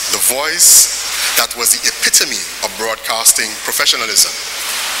was the voice that was the epitome of broadcasting professionalism.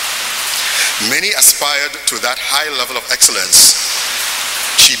 Many aspired to that high level of excellence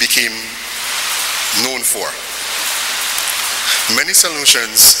she became known for. Many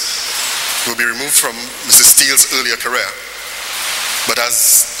solutions will be removed from Mrs. Steele's earlier career, but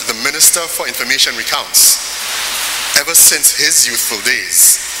as the Minister for Information recounts, ever since his youthful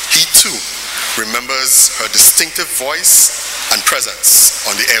days, he too remembers her distinctive voice and presence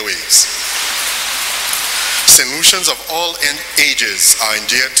on the airwaves. St. Lucians of all ages are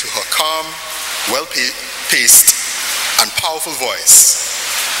endeared to her calm, well-paced, and powerful voice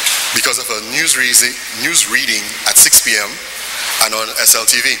because of her news reading at 6 p.m. and on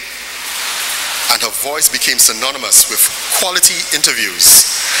SLTV. And her voice became synonymous with quality interviews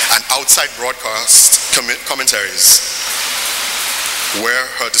and outside broadcast commentaries, where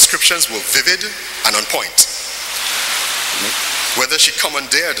her descriptions were vivid and on point. Whether she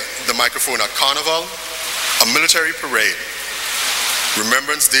commandeered the microphone at Carnival, a military parade,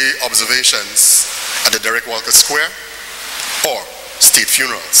 Remembrance Day observations at the Derek Walker Square, or state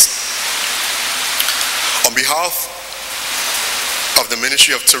funerals. On behalf of the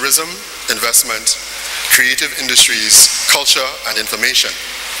Ministry of Tourism, Investment, Creative Industries, Culture and Information,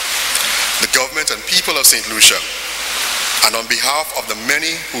 the government and people of St. Lucia, and on behalf of the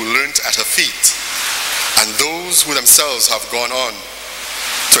many who learnt at her feet, and those who themselves have gone on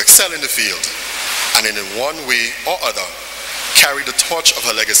to excel in the field, and in one way or other, carry the torch of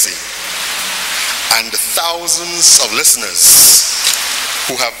her legacy, and the thousands of listeners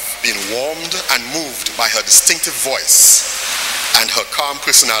who have been warmed and moved by her distinctive voice and her calm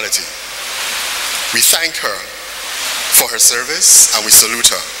personality. We thank her for her service and we salute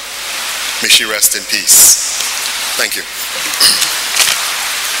her. May she rest in peace. Thank you.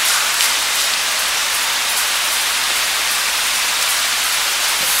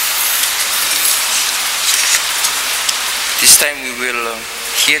 This time we will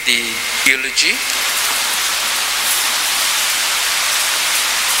hear the eulogy.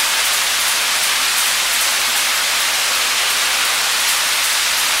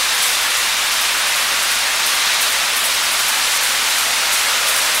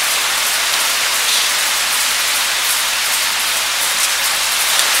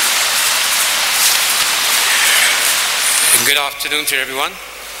 Good afternoon to everyone.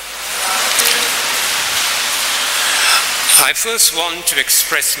 I first want to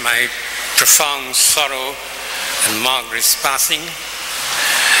express my profound sorrow in Margaret's passing.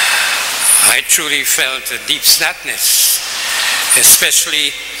 I truly felt a deep sadness, especially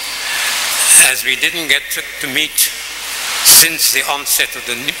as we didn't get to meet since the onset of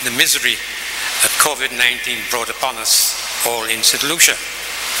the misery that COVID-19 brought upon us all in St. Lucia.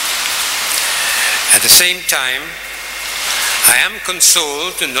 At the same time, I am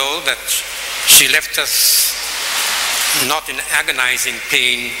consoled to know that she left us not in agonizing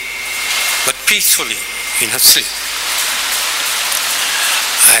pain, but peacefully in her sleep.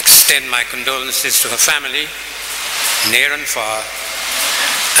 I extend my condolences to her family, near and far,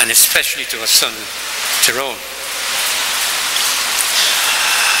 and especially to her son, Tyrone.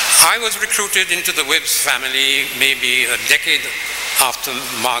 I was recruited into the Wibbs family maybe a decade after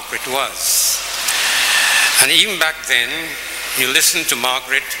Margaret was. And even back then, you listened to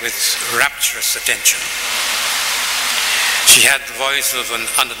Margaret with rapturous attention. She had the voice of an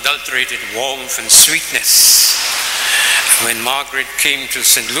unadulterated warmth and sweetness. When Margaret came to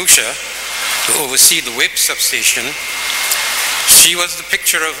St. Lucia to oversee the Wibbs substation, she was the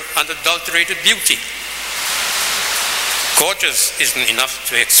picture of unadulterated beauty. Gorgeous isn't enough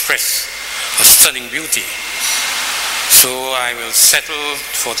to express a stunning beauty. So I will settle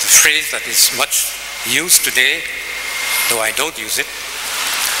for the phrase that is much used today, though I don't use it.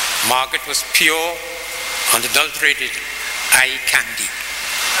 Margaret was pure, unadulterated eye candy.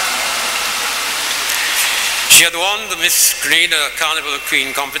 She had won the Miss Grenada Carnival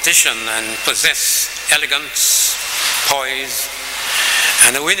Queen competition and possessed elegance, poise,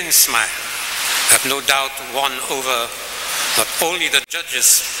 and a winning smile that no doubt won over not only the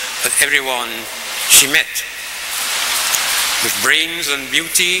judges, but everyone she met. With brains and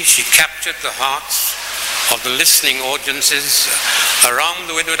beauty, she captured the hearts of the listening audiences around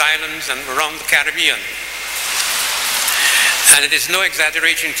the Windward Islands and around the Caribbean. And it is no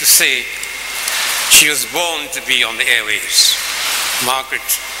exaggeration to say she was born to be on the airwaves. Margaret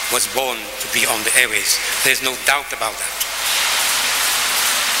was born to be on the airwaves. There's no doubt about that.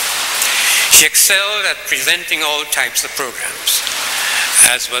 She excelled at presenting all types of programs,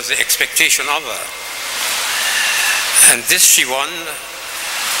 as was the expectation of her. And this she won,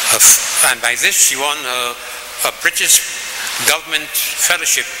 by this she won a British government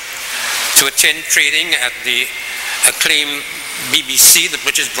fellowship to attend training at the acclaimed BBC, the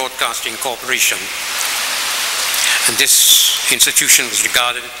British Broadcasting Corporation. And this institution was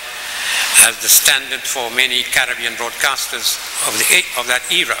regarded as the standard for many Caribbean broadcasters of that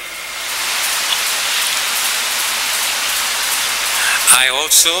era. I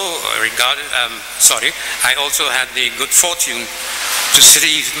also had the good fortune to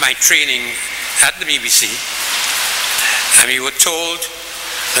receive my training at the BBC, and we were told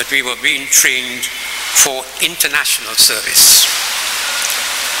that we were being trained for international service.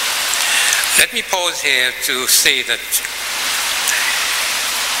 Let me pause here to say that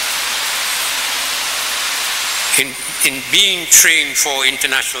in being trained for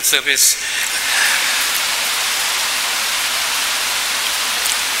international service,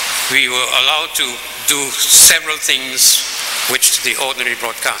 we were allowed to do several things which the ordinary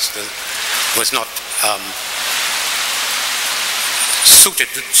broadcaster was not suited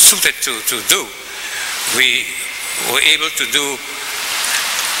to do. We were able to do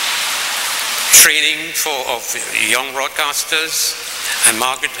training of young broadcasters, and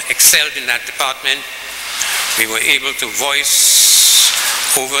Margaret excelled in that department. We were able to voice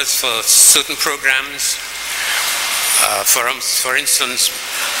overs for certain programs. For instance,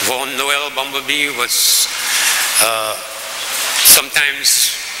 Von Noel Bumblebee was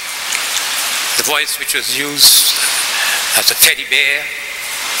sometimes the voice which was used as a teddy bear,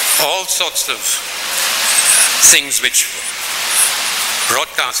 all sorts of things which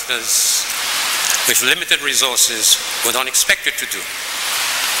broadcasters with limited resources were not expected to do.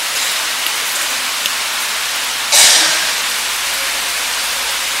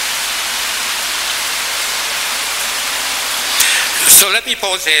 So let me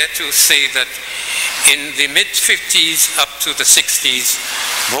pause here to say that in the mid-50s up to the 60s,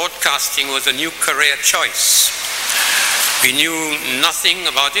 broadcasting was a new career choice. We knew nothing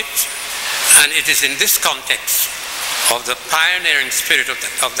about it, and it is in this context of the pioneering spirit of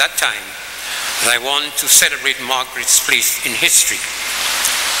that time that I want to celebrate Margaret's place in history.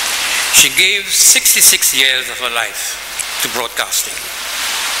 She gave 66 years of her life to broadcasting,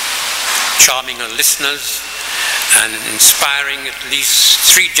 charming her listeners and inspiring at least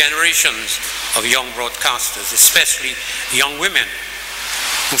 3 generations of young broadcasters, especially young women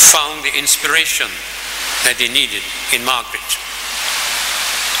who found the inspiration that they needed in Margaret.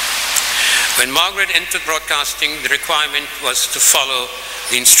 When Margaret entered broadcasting, the requirement was to follow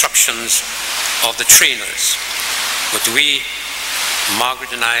the instructions of the trainers. But we,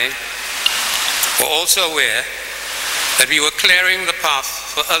 Margaret and I, were also aware that we were clearing the path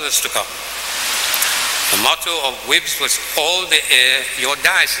for others to come. The motto of WIBS was all the air your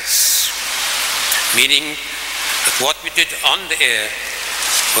diocese, meaning that what we did on the air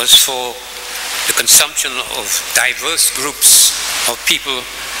was for the consumption of diverse groups of people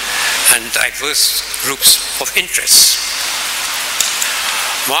and diverse groups of interests.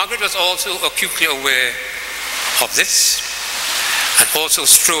 Margaret was also acutely aware of this and also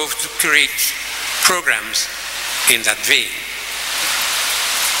strove to create programs in that vein.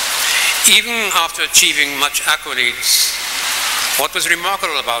 Even after achieving much accolades, what was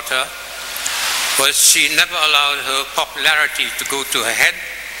remarkable about her was she never allowed her popularity to go to her head.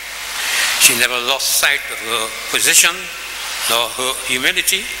 She never lost sight of her position nor her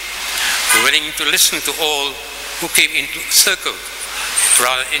humility, willing to listen to all who came into circle,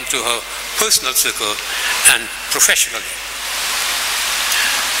 rather into her personal circle and professionally.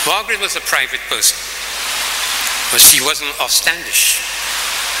 Margaret was a private person, but she wasn't outlandish.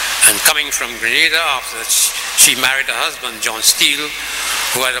 And coming from Grenada after she married her husband, John Steele,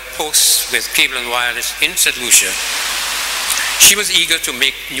 who had a post with Cable and Wireless in St. Lucia, she was eager to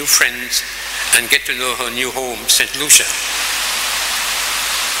make new friends and get to know her new home, St. Lucia.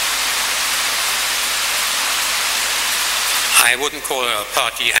 I wouldn't call her a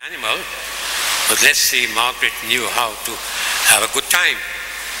party animal, but let's say Margaret knew how to have a good time.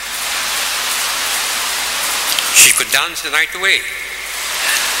 She could dance the night away.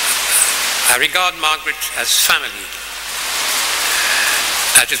 I regard Margaret as family.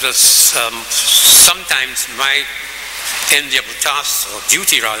 As it was sometimes my enviable task, or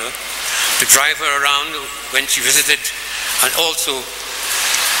duty rather, to drive her around when she visited, and also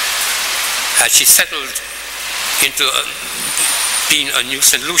as she settled into being a new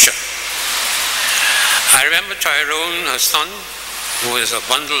St. Lucia. I remember Tyrone, her son, who was a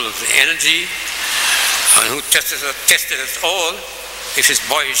bundle of energy and who tested us all with his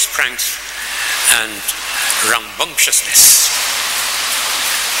boyish pranks and rambunctiousness.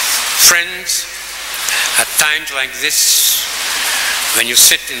 Friends, at times like this, when you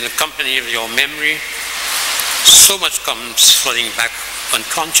sit in the company of your memory, so much comes flooding back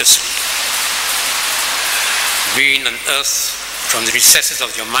unconsciously, being unearthed from the recesses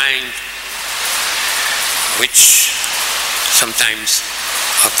of your mind, which sometimes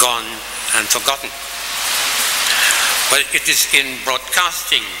are gone and forgotten. But it is in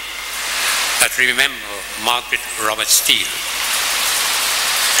broadcasting that we remember Margaret Robert Steele.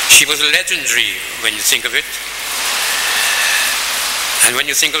 She was legendary when you think of it. And when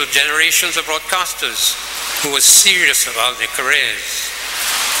you think of the generations of broadcasters who were serious about their careers,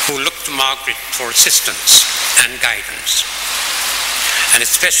 who looked to Margaret for assistance and guidance, and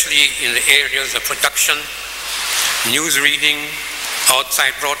especially in the areas of production, news reading,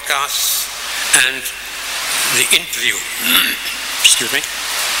 outside broadcasts, and the interview. Excuse me.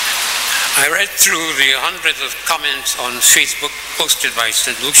 I read through the hundreds of comments on Facebook posted by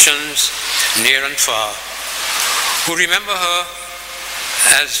St. Lucians near and far, who remember her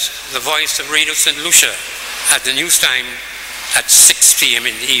as the voice of Radio St. Lucia at the news time at 6 p.m.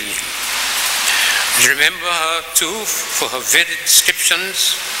 in the evening. I remember her too for her vivid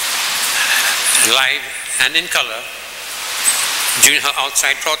descriptions, live and in color, during her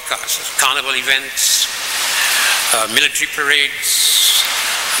outside broadcasts, carnival events, military parades,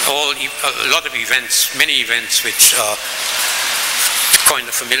 a lot of events, many events which are, to coin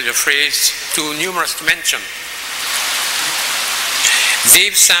a familiar phrase, too numerous to mention.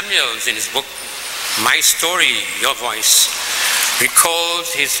 Dave Samuels, in his book, My Story, Your Voice,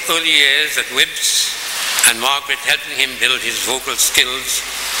 recalls his early years at WIBS and Margaret helping him build his vocal skills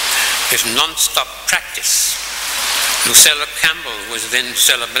with non-stop practice. Lucella Campbell was then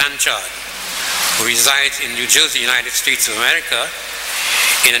Lucella Blanchard, who resides in New Jersey, United States of America,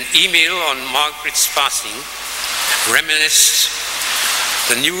 in an email on Margaret's passing, reminisced,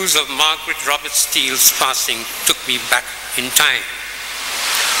 the news of Margaret Robert Steele's passing took me back in time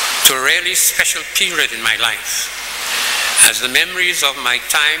to a really special period in my life, as the memories of my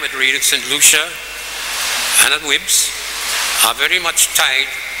time at Radio St. Lucia and at WIBS are very much tied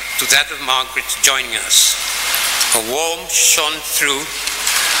to that of Margaret joining us. Her warmth shone through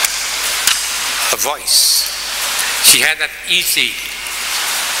her voice. She had that easy,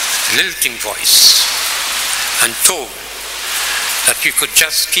 lilting voice and tone that you could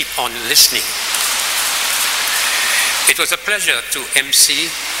just keep on listening. It was a pleasure to MC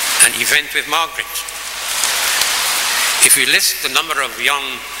an event with Margaret. If we list the number of young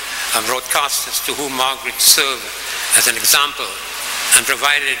broadcasters to whom Margaret served as an example, and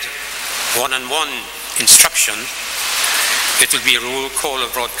provided one-on-one instruction, it will be a roll call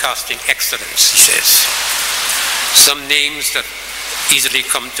of broadcasting excellence, he says. Some names that easily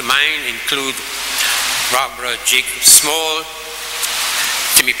come to mind include Barbara Jacob Small,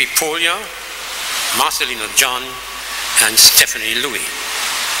 Timmy Pipolia, Marcelina John, and Stephanie Louis.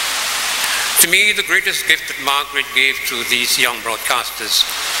 To me, the greatest gift that Margaret gave to these young broadcasters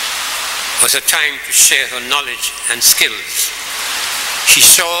was a time to share her knowledge and skills. She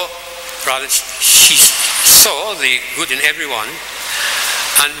saw the good in everyone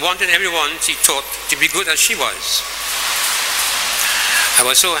and wanted everyone, she thought, to be good as she was. I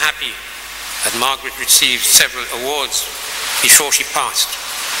was so happy that Margaret received several awards before she passed.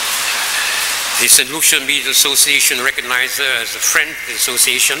 The St. Lucia Media Association recognized her as a friend of the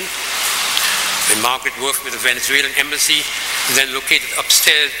association. When Margaret worked with the Venezuelan embassy, then located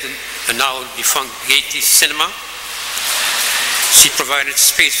upstairs in the now defunct Gaiety Cinema, she provided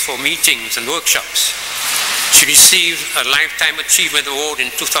space for meetings and workshops. She received a Lifetime Achievement Award in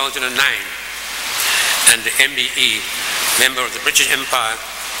 2009 and the M.B.E. Member of the British Empire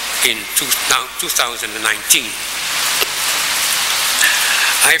in 2019.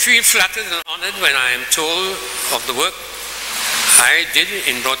 I feel flattered and honored when I am told of the work I did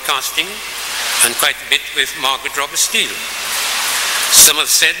in broadcasting, and quite a bit with Margaret Roberts Steele. Some have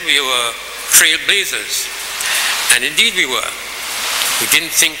said we were trailblazers, and indeed we were. We didn't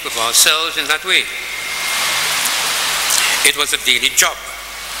think of ourselves in that way. It was a daily job,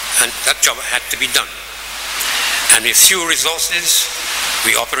 and that job had to be done. And with few resources,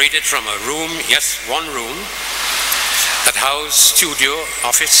 we operated from a room, yes, one room, that housed studio,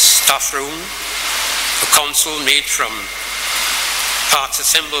 office, staff room, a console made from parts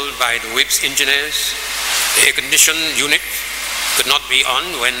assembled by the WIBS engineers. The air-conditioned unit could not be on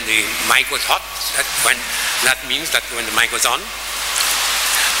when the mic was hot. That means that when the mic was on,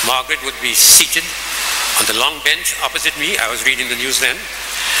 Margaret would be seated on the long bench opposite me. I was reading the news then.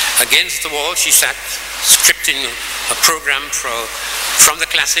 Against the wall she sat, scripting a program from the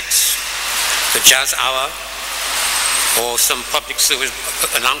classics, the jazz hour, or some public service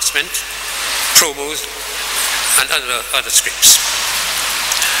announcement, promos, and other scripts.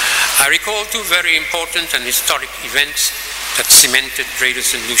 I recall two very important and historic events that cemented Radio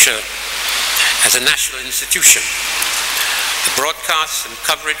St. Lucia as a national institution. The broadcast and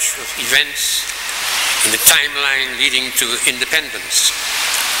coverage of events in the timeline leading to independence.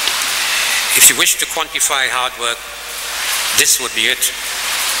 If you wish to quantify hard work, this would be it.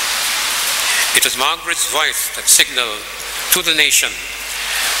 It was Margaret's voice that signaled to the nation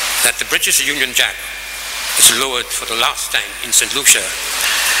that the British Union Jack was lowered for the last time in St. Lucia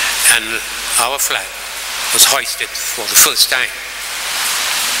and our flag was hoisted for the first time.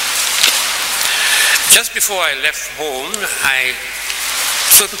 Just before I left home,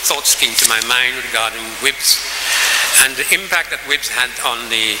 certain thoughts came to my mind regarding WIBS and the impact that WIBS had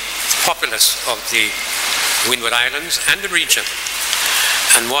on the populace of the Windward Islands and the region,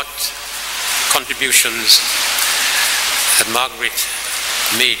 and what contributions that Margaret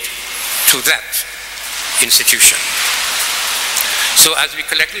made to that institution. So as we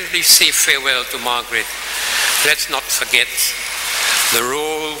collectively say farewell to Margaret, let's not forget the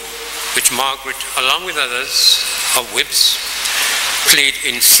role which Margaret, along with others of WIBS, played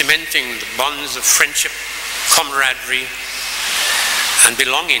in cementing the bonds of friendship, camaraderie, and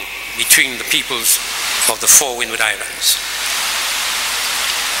belonging between the peoples of the four Windward Islands.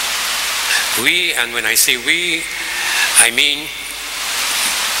 We, and when I say we, I mean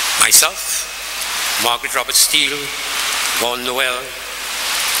myself, Margaret Roberts Steele, Vaughan Noel,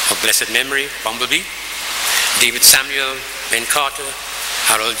 of blessed memory, Bumblebee, David Samuel, Ben Carter,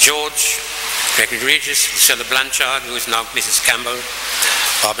 Harold George, Gregory Regis, Lucilla Blanchard, who is now Mrs. Campbell,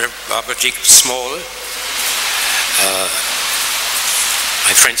 Barbara Jacob Small,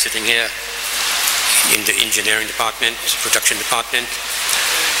 my friend sitting here in the engineering department, production department,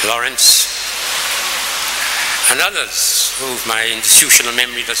 Lawrence, and others who my institutional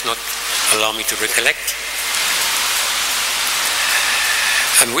memory does not allow me to recollect.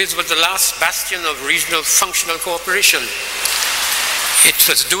 And WIBS was the last bastion of regional functional cooperation. It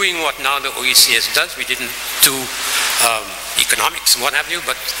was doing what now the OECS does. We didn't do economics and what have you,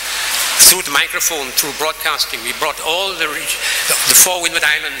 but through the microphone, through broadcasting, we brought all the four Windward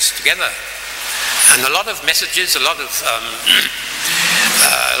Islands together. And a lot of messages, a lot of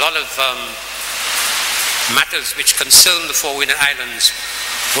matters which concern the four Windward Islands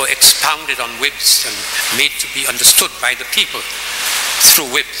were expounded on WIBS and made to be understood by the people through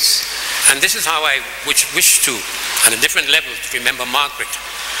WIBS. And this is how I wish to, on a different level, to remember Margaret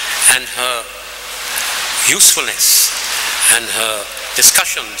and her usefulness and her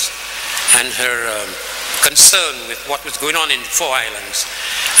discussions and her concern with what was going on in the Four Islands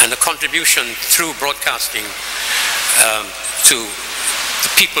and the contribution through broadcasting to the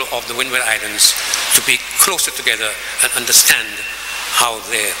people of the Windward Islands to be closer together and understand how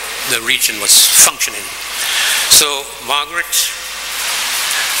the region was functioning. So, Margaret,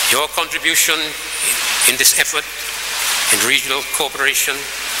 your contribution in this effort in regional cooperation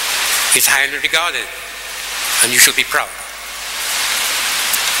is highly regarded, and you should be proud.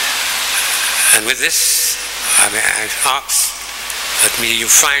 And with this, I ask that may you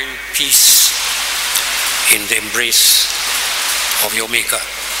find peace in the embrace of your Maker.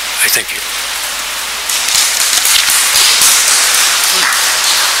 I thank you.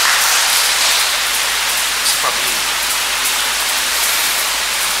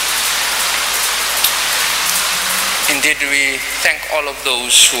 Indeed, we thank all of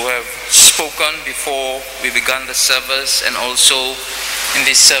those who have spoken before we began the service, and also in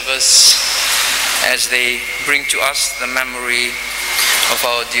this service as they bring to us the memory of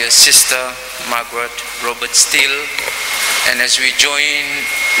our dear sister Margaret Robert Steele, and as we join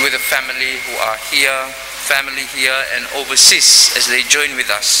with the family who are here and overseas, as they join with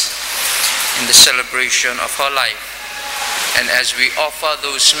us in the celebration of her life, and as we offer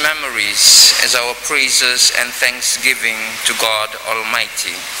those memories as our praises and thanksgiving to God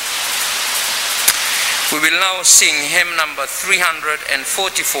Almighty. We will now sing hymn number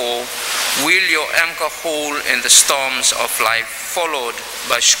 344, Will Your Anchor Hold in the Storms of Life, followed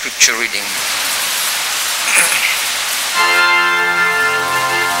by scripture reading.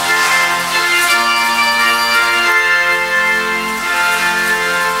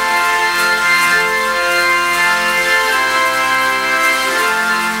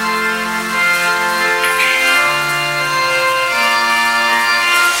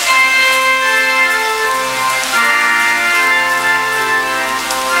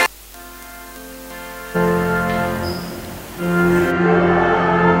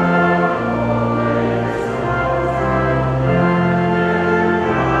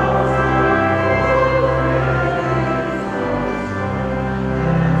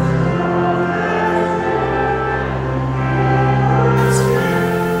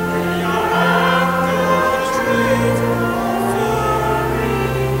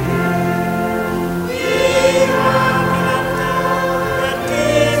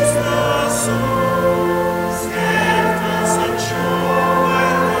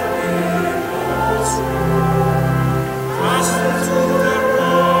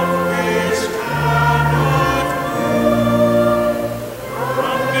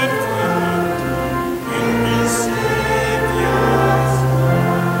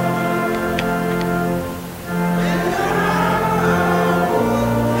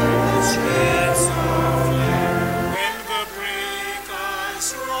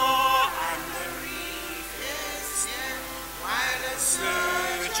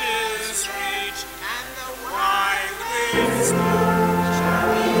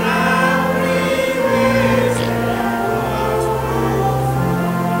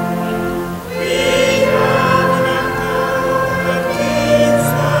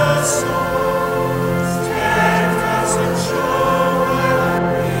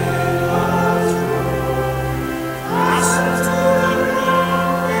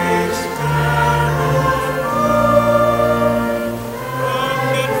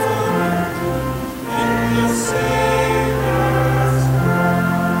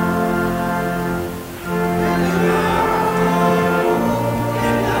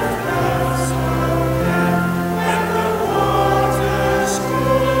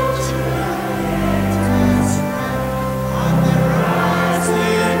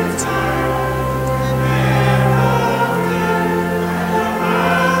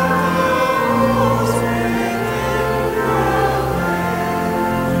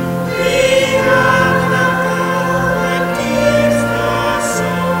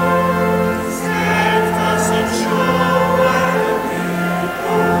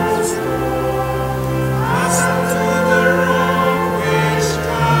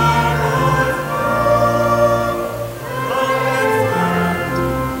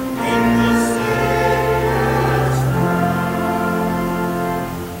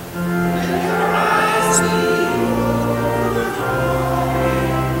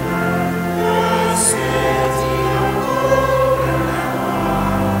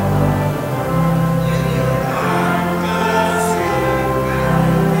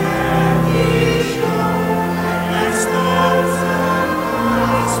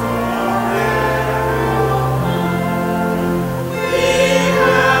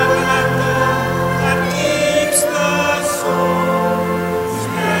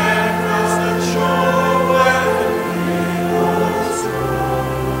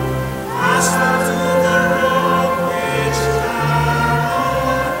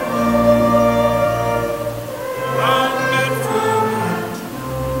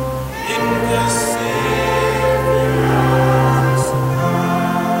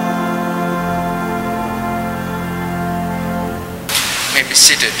 be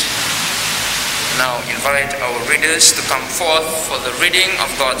seated. Now invite our readers to come forth for the reading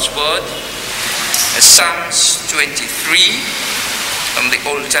of God's Word. Psalms 23 from the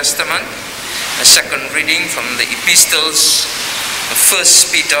Old Testament, a second reading from the epistles of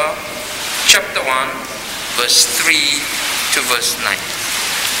 1 Peter chapter 1, verse 3 to verse 9.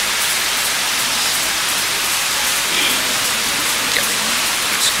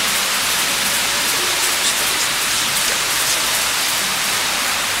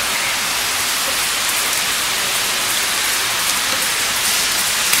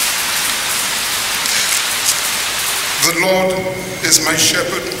 The Lord is my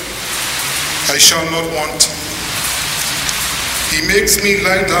shepherd, I shall not want. He makes me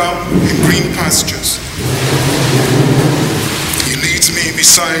lie down in green pastures. He leads me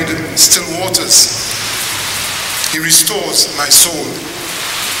beside still waters. He restores my soul.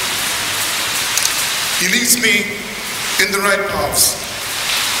 He leads me in the right paths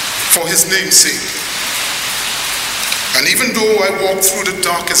for his name's sake. And even though I walk through the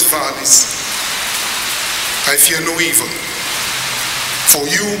darkest valleys, I fear no evil, for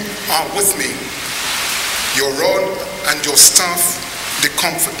you are with me. Your rod and your staff, they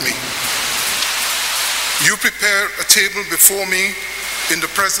comfort me. You prepare a table before me in the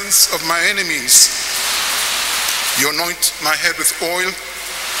presence of my enemies. You anoint my head with oil,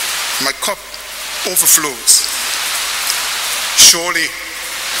 my cup overflows. Surely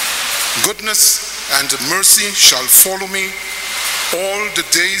goodness and mercy shall follow me all the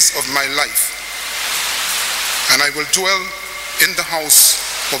days of my life, and I will dwell in the house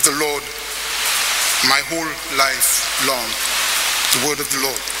of the Lord my whole life long. The word of the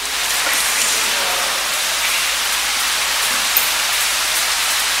Lord.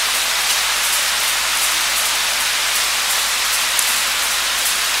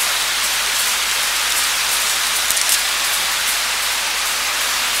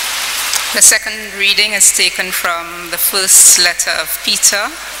 The second reading is taken from the first letter of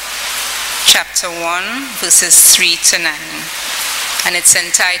Peter, chapter 1, verses 3 to 9, and it's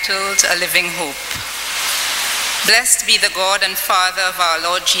entitled, A Living Hope. Blessed be the God and Father of our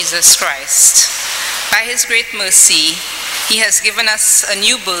Lord Jesus Christ. By his great mercy, he has given us a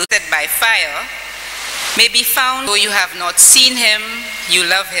new birth that by fire may be found. Though you have not seen him, you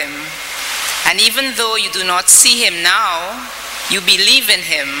love him. And even though you do not see him now, you believe in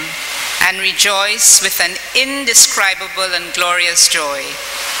him and rejoice with an indescribable and glorious joy.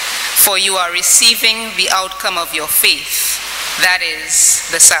 For you are receiving the outcome of your faith, that is,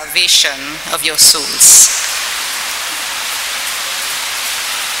 the salvation of your souls.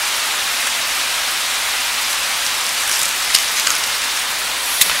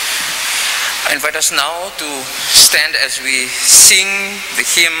 I invite us now to stand as we sing the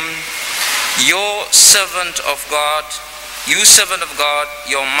hymn, Your servant of God, you servant of God,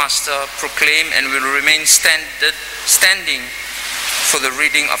 your master, proclaim, and will remain standing for the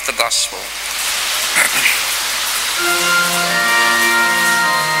reading of the gospel. Lord.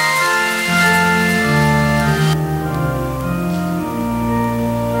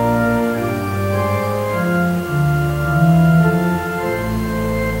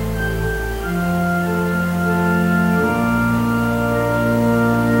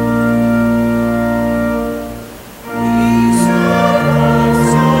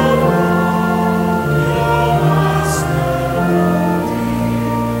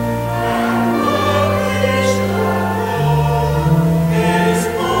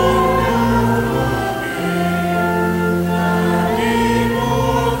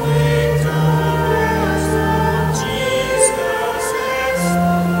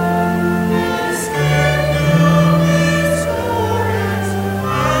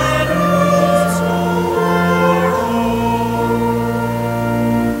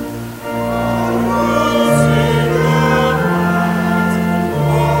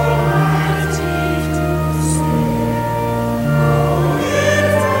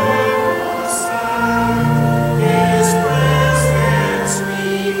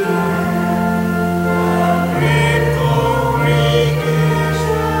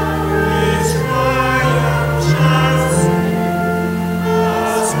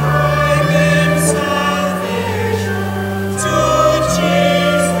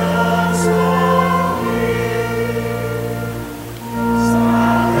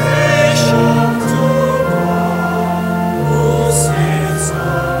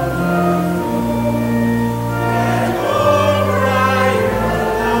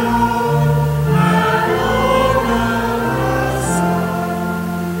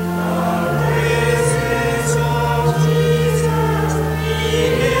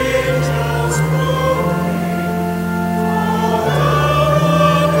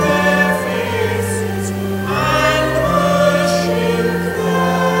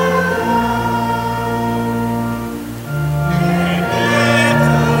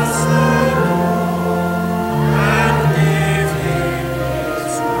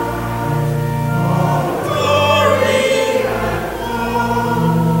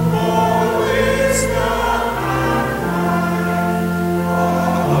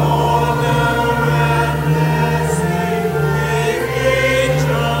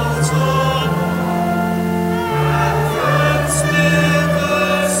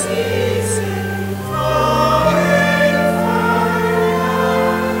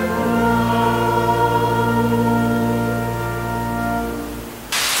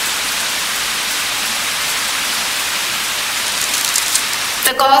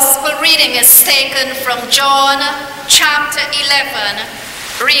 reading is taken from John chapter 11,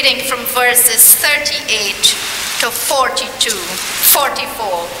 reading from verses 38 to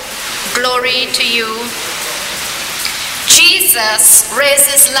 44. Glory to you. Jesus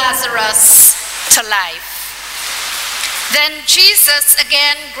raises Lazarus to life. Then Jesus,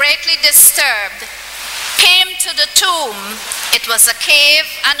 again greatly disturbed, came to the tomb. It was a cave,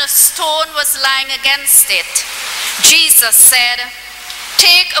 and a stone was lying against it. Jesus said,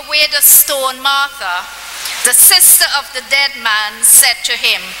 "Take away the stone, Martha." The sister of the dead man said to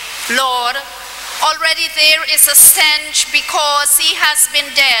him, "Lord, already there is a stench because he has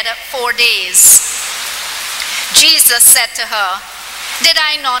been dead 4 days." Jesus said to her, "Did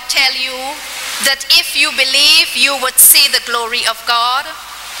I not tell you that if you believe, you would see the glory of God?"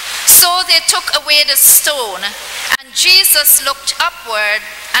 So they took away the stone, and Jesus looked upward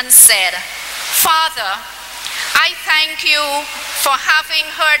and said, "Father, I thank you for having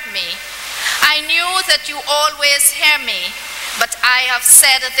heard me. I knew that you always hear me, but I have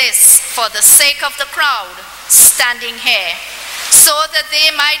said this for the sake of the crowd standing here, so that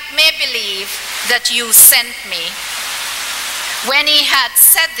they may believe that you sent me." When he had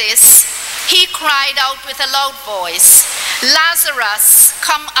said this, he cried out with a loud voice, "Lazarus,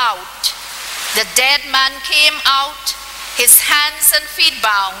 come out." The dead man came out, his hands and feet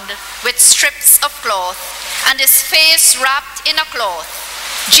bound with strips of cloth, and his face wrapped in a cloth.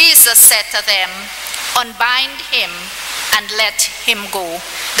 Jesus said to them, "Unbind him and let him go."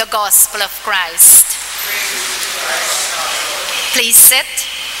 The Gospel of Christ. Please sit.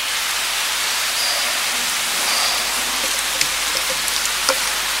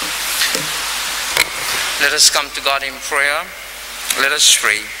 Let us come to God in prayer. Let us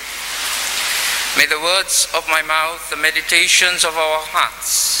pray. May the words of my mouth, the meditations of our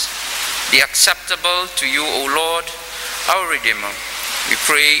hearts be acceptable to you, O Lord, our Redeemer. We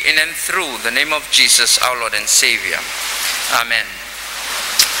pray in and through the name of Jesus, our Lord and Savior. Amen.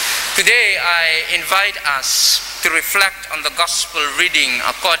 Today I invite us to reflect on the Gospel reading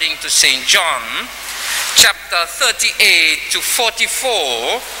according to St. John, chapter 38 to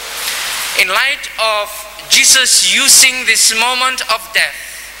 44, in light of Jesus using this moment of death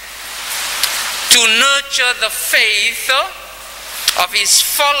to nurture the faith of his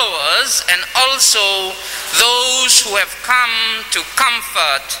followers and also those who have come to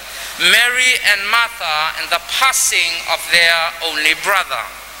comfort Mary and Martha in the passing of their only brother.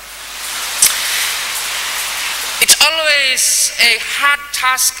 It's always a hard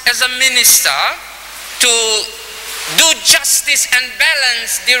task as a minister to do justice and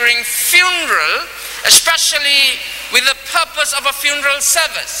balance during funeral, especially with the purpose of a funeral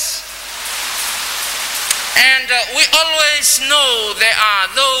service. And we always know there are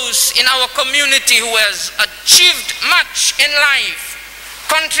those in our community who has achieved much in life,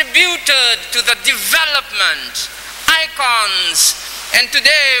 contributed to the development, icons, and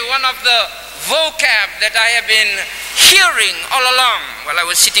today one of the vocab that I have been hearing all along while I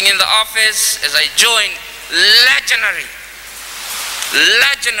was sitting in the office as I joined, legendary.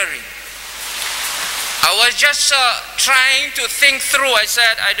 Legendary. I was just trying to think through. I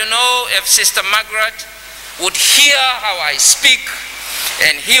said, I don't know if Sister Margaret would hear how I speak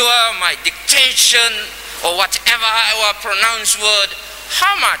and hear my dictation or whatever I will pronounce word.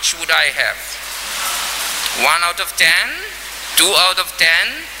 How much would I have? 1 out of 10? 2 out of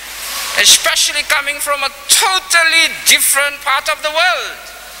 10? Especially coming from a totally different part of the world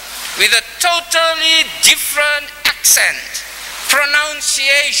with a totally different accent,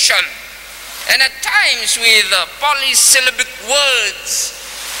 pronunciation, and at times with polysyllabic words.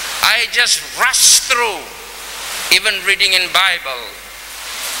 I just rush through, even reading in Bible,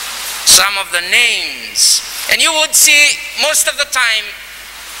 some of the names. And you would see most of the time,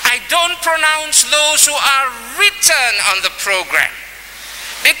 I don't pronounce those who are written on the program,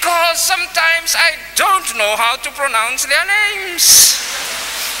 because sometimes I don't know how to pronounce their names.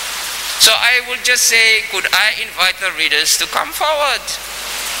 So I will just say, could I invite the readers to come forward?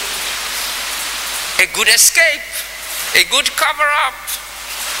 A good escape, a good cover-up.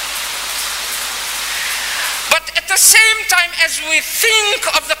 But at the same time, as we think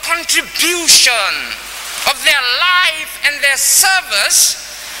of the contribution of their life and their service,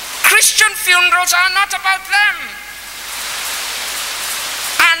 Christian funerals are not about them,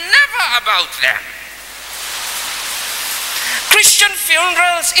 are never about them. Christian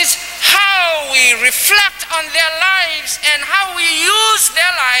funerals is how we reflect on their lives and how we use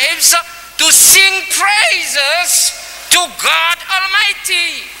their lives to sing praises to God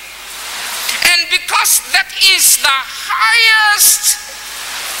Almighty. And because that is the highest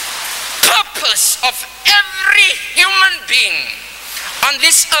purpose of every human being on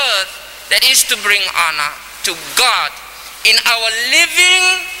this earth, that is to bring honor to God in our living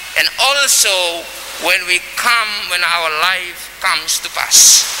and also when our life comes to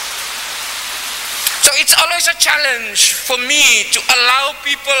pass. So it's always a challenge for me to allow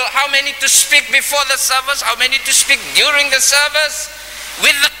people how many to speak before the service, how many to speak during the service,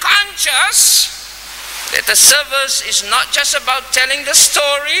 with the conscience that the service is not just about telling the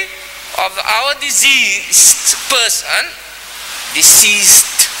story of our deceased person,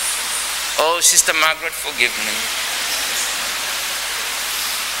 deceased. Oh, Sister Margaret, forgive me.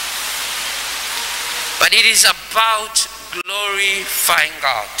 But it is about glorifying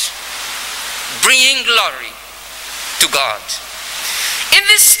God, bringing glory to God. In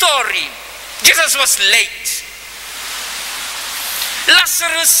this story, Jesus was late.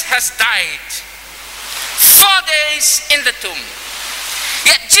 Lazarus has died. 4 days in the tomb.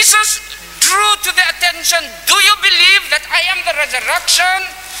 Yet Jesus drew to the attention, do you believe that I am the resurrection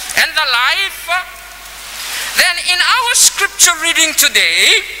and the life? Then in our scripture reading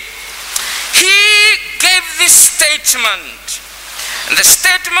today, he gave this statement. And the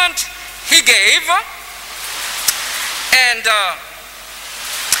statement he gave, and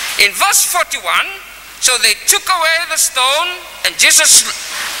in verse 41, so they took away the stone, and Jesus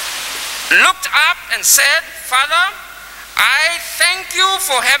looked up and said, Father, I thank you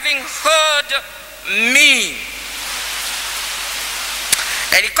for having heard me.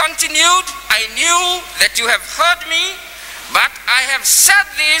 And he continued, I knew that you have heard me, but I have said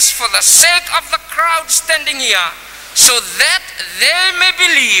this for the sake of the crowd standing here, so that they may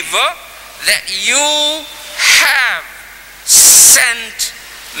believe that you have sent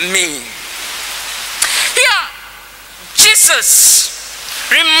me. Here, Jesus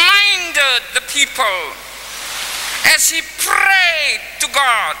reminded the people as he prayed to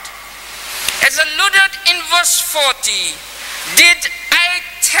God, as alluded in verse 40, did I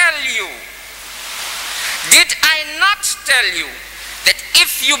tell you, did I not tell you that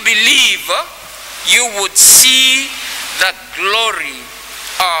if you believe, you would see the glory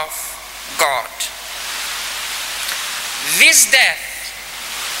of God? This death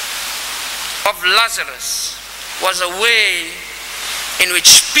of Lazarus was a way in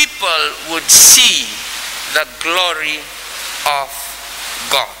which people would see the glory of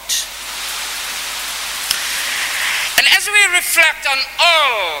God. And as we reflect on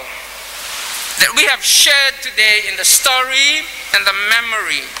all that we have shared today in the story and the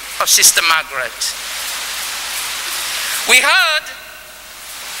memory of Sister Margaret, we heard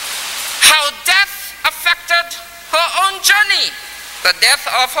how death affected her own journey, the death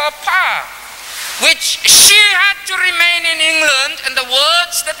of her pa, which she had to remain in England, and the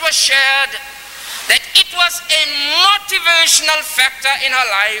words that were shared, that it was a motivational factor in her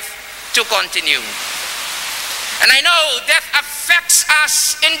life to continue. And I know death affects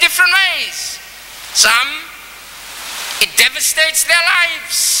us in different ways. Some, it devastates their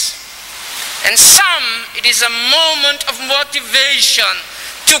lives. And some, it is a moment of motivation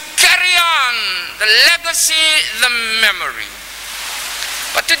to carry on the legacy, the memory.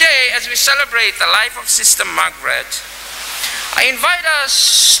 But today, as we celebrate the life of Sister Margaret, I invite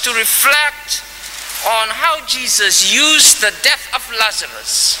us to reflect on how Jesus used the death of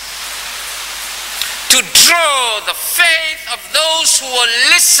Lazarus to draw the faith of those who were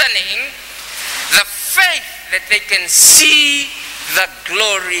listening, the faith that they can see the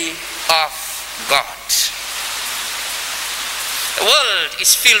glory of God. The world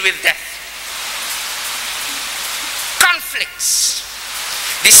is filled with death, conflicts,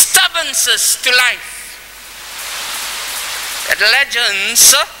 disturbances to life, that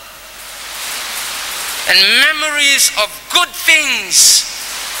legends and memories of good things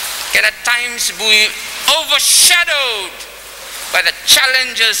can at times be overshadowed by the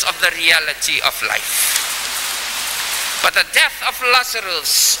challenges of the reality of life. But the death of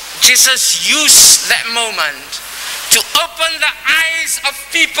Lazarus, Jesus used that moment to open the eyes of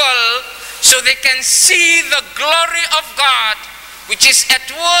people so they can see the glory of God, which is at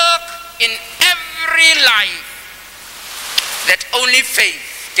work in every life that only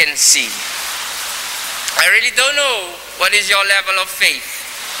faith can see. I really don't know what is your level of faith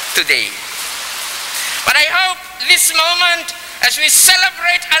today. But I hope this moment, as we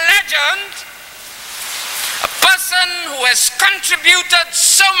celebrate a legend, a person who has contributed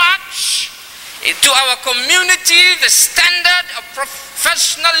so much to our community, the standard of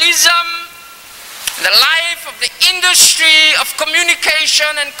professionalism, the life of the industry of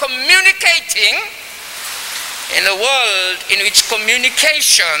communication and communicating in a world in which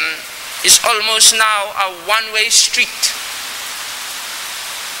communication is almost now a one-way street.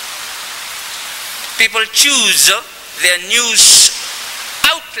 People choose their news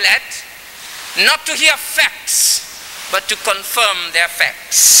outlet not to hear facts, but to confirm their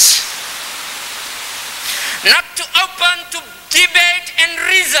facts. Not to open to debate and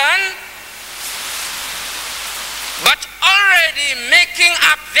reason, but already making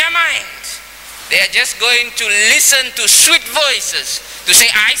up their mind. They are just going to listen to sweet voices to say,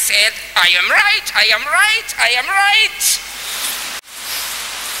 I said, I am right, I am right, I am right.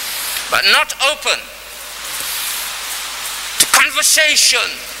 But not open to conversation,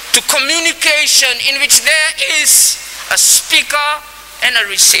 to communication in which there is a speaker and a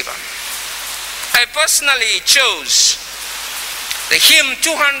receiver. I personally chose the hymn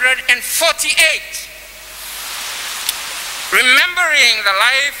 248, remembering the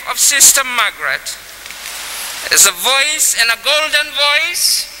life of Sister Margaret as a voice and a golden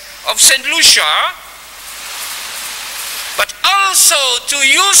voice of St. Lucia, but also to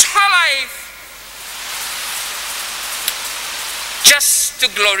use her life just to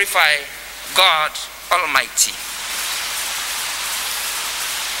glorify God Almighty.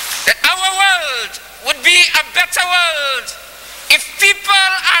 That our world would be a better world if people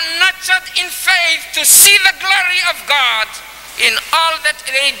are nurtured in faith to see the glory of God in all that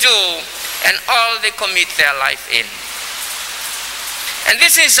they do and all they commit their life in. And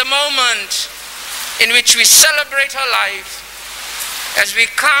this is a moment in which we celebrate her life as we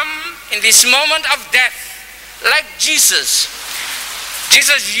come in this moment of death like Jesus.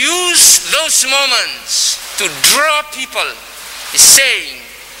 Jesus used those moments to draw people. He's saying,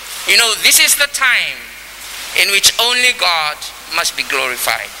 you know, this is the time in which only God must be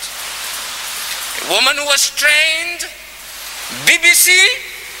glorified. A woman who was trained, BBC,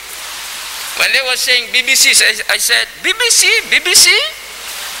 when they were saying BBC, I said, BBC, BBC?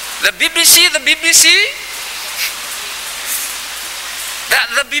 The BBC, the BBC?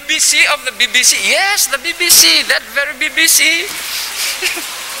 The BBC of the BBC? Yes, the BBC, that very BBC.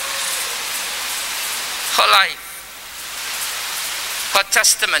 Her life, her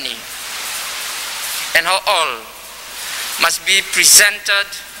testimony, and her all must be presented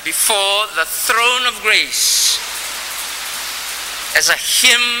before the throne of grace as a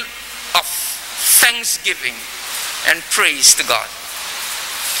hymn of thanksgiving and praise to God.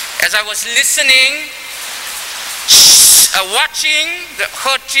 As I was listening, watching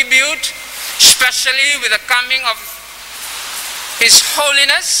her tribute, especially with the coming of His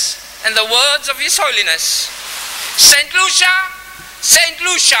Holiness and the words of His Holiness, St.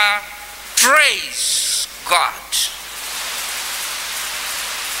 Lucia, praise God.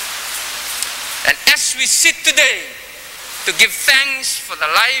 And as we sit today to give thanks for the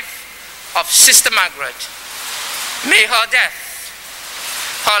life of Sister Margaret, may her death,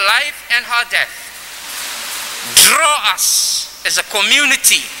 her life and her death, draw us as a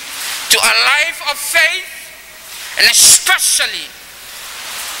community to a life of faith, and especially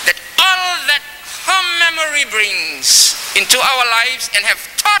that all that her memory brings into our lives and have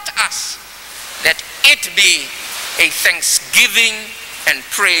taught us, that it be a thanksgiving and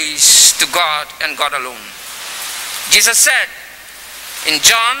praise to God and God alone. Jesus said in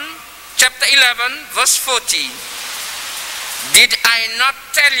John chapter 11 verse 40, did I not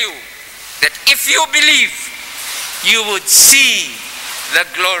tell you that if you believe, you would see the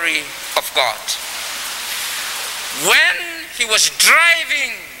glory of God? When He was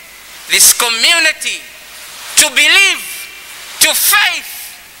driving this community to believe, to faith,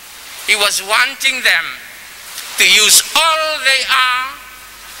 He was wanting them to use all they are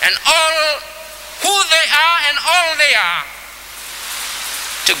and all who they are and all they are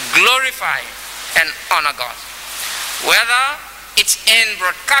to glorify and honor God. Whether it's in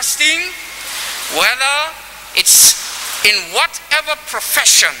broadcasting, whether it's in whatever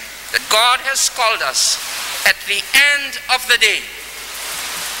profession that God has called us, at the end of the day,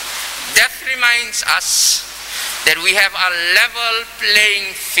 death reminds us that we have a level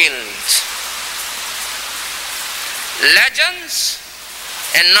playing field. Legends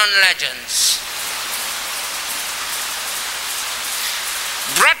and non-legends.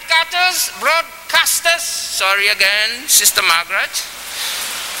 Broadcasters, sorry again, Sister Margaret,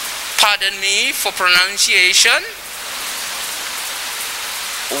 pardon me for pronunciation,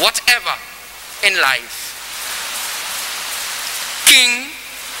 whatever in life. King,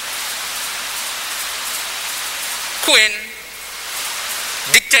 queen,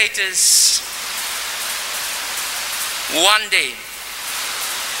 dictators, one day,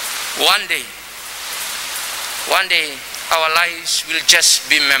 our lives will just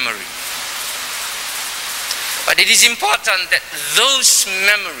be memory. But it is important that those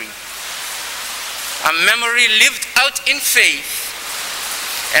memory, a memory lived out in faith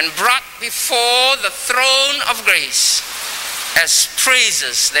and brought before the throne of grace, as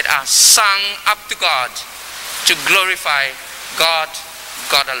praises that are sung up to God to glorify God,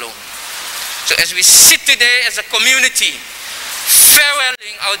 God alone. So as we sit today as a community,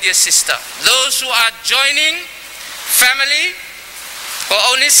 farewelling our dear sister, those who are joining, family, or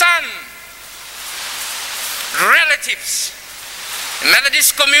only son, relatives, the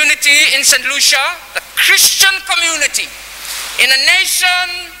Methodist community in St. Lucia, the Christian community in a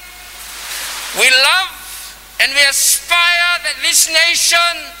nation we love, and we aspire that this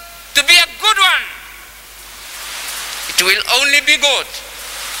nation to be a good one. It will only be good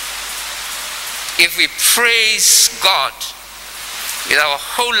if we praise God with our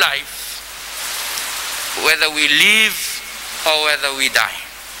whole life, whether we live or whether we die.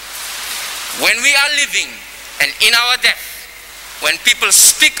 When we are living and in our death, when people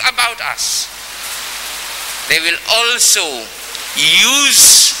speak about us, they will also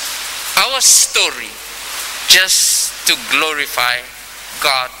use our story just to glorify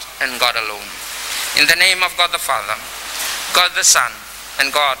God and God alone. In the name of God the Father, God the Son,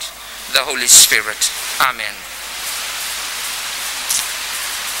 and God the Holy Spirit. Amen.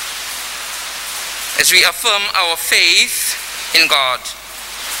 As we affirm our faith in God,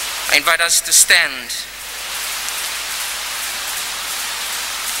 I invite us to stand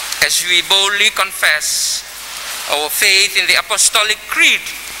as we boldly confess our faith in the Apostolic Creed.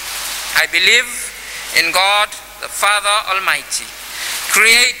 I believe in God, the Father Almighty,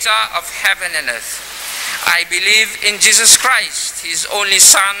 creator of heaven and earth. I believe in Jesus Christ, his only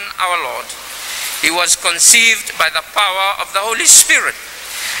Son, our Lord. He was conceived by the power of the Holy Spirit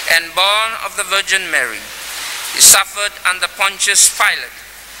and born of the Virgin Mary. He suffered under Pontius Pilate,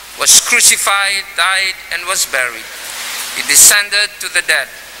 was crucified, died, and was buried. He descended to the dead,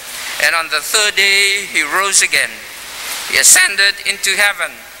 and on the third day he rose again. He ascended into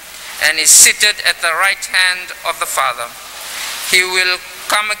heaven and is seated at the right hand of the Father. He will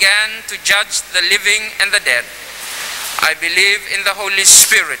come again to judge the living and the dead. I believe in the Holy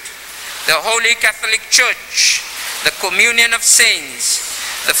Spirit, the Holy Catholic Church, the communion of saints,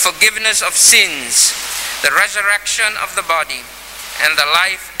 the forgiveness of sins, the resurrection of the body, and the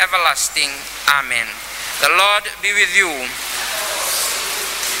life everlasting. Amen. The Lord be with you.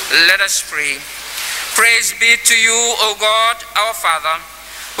 Let us pray. Praise be to you, O God, our Father,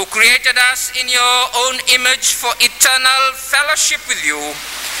 who created us in your own image for eternal fellowship with you.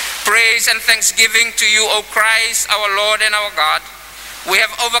 Praise and thanksgiving to you, O Christ, our Lord and our God. We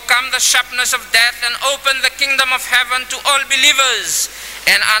have overcome the sharpness of death and opened the kingdom of heaven to all believers,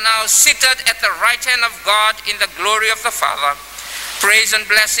 and are now seated at the right hand of God in the glory of the Father. Praise and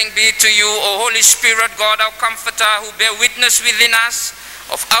blessing be to you, O Holy Spirit, God, our Comforter, who bear witness within us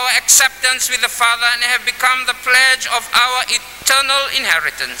of our acceptance with the Father and have become the pledge of our eternal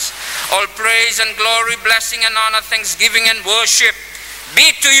inheritance. All praise and glory, blessing and honor, thanksgiving and worship be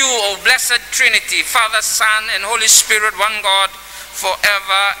to you, O blessed Trinity, Father, Son, and Holy Spirit, one God,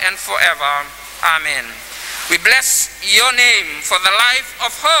 forever and forever. Amen. We bless your name for the life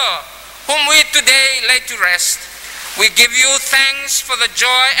of her whom we today lay to rest. We give you thanks for the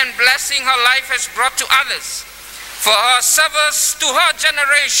joy and blessing her life has brought to others, for her service to her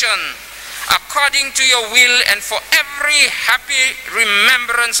generation, according to your will, and for every happy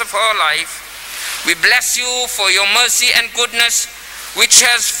remembrance of her life. We bless you for your mercy and goodness, which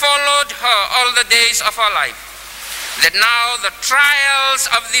has followed her all the days of her life, that now the trials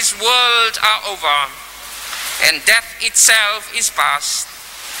of this world are over, and death itself is past.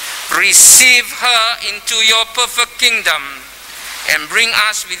 Receive her into your perfect kingdom, and bring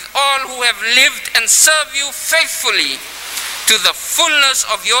us with all who have lived and serve you faithfully to the fullness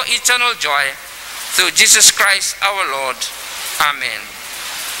of your eternal joy, through Jesus Christ our Lord. Amen.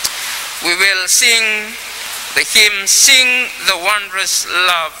 We will sing the hymn, Sing the Wondrous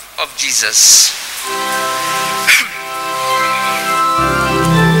Love of Jesus. Praise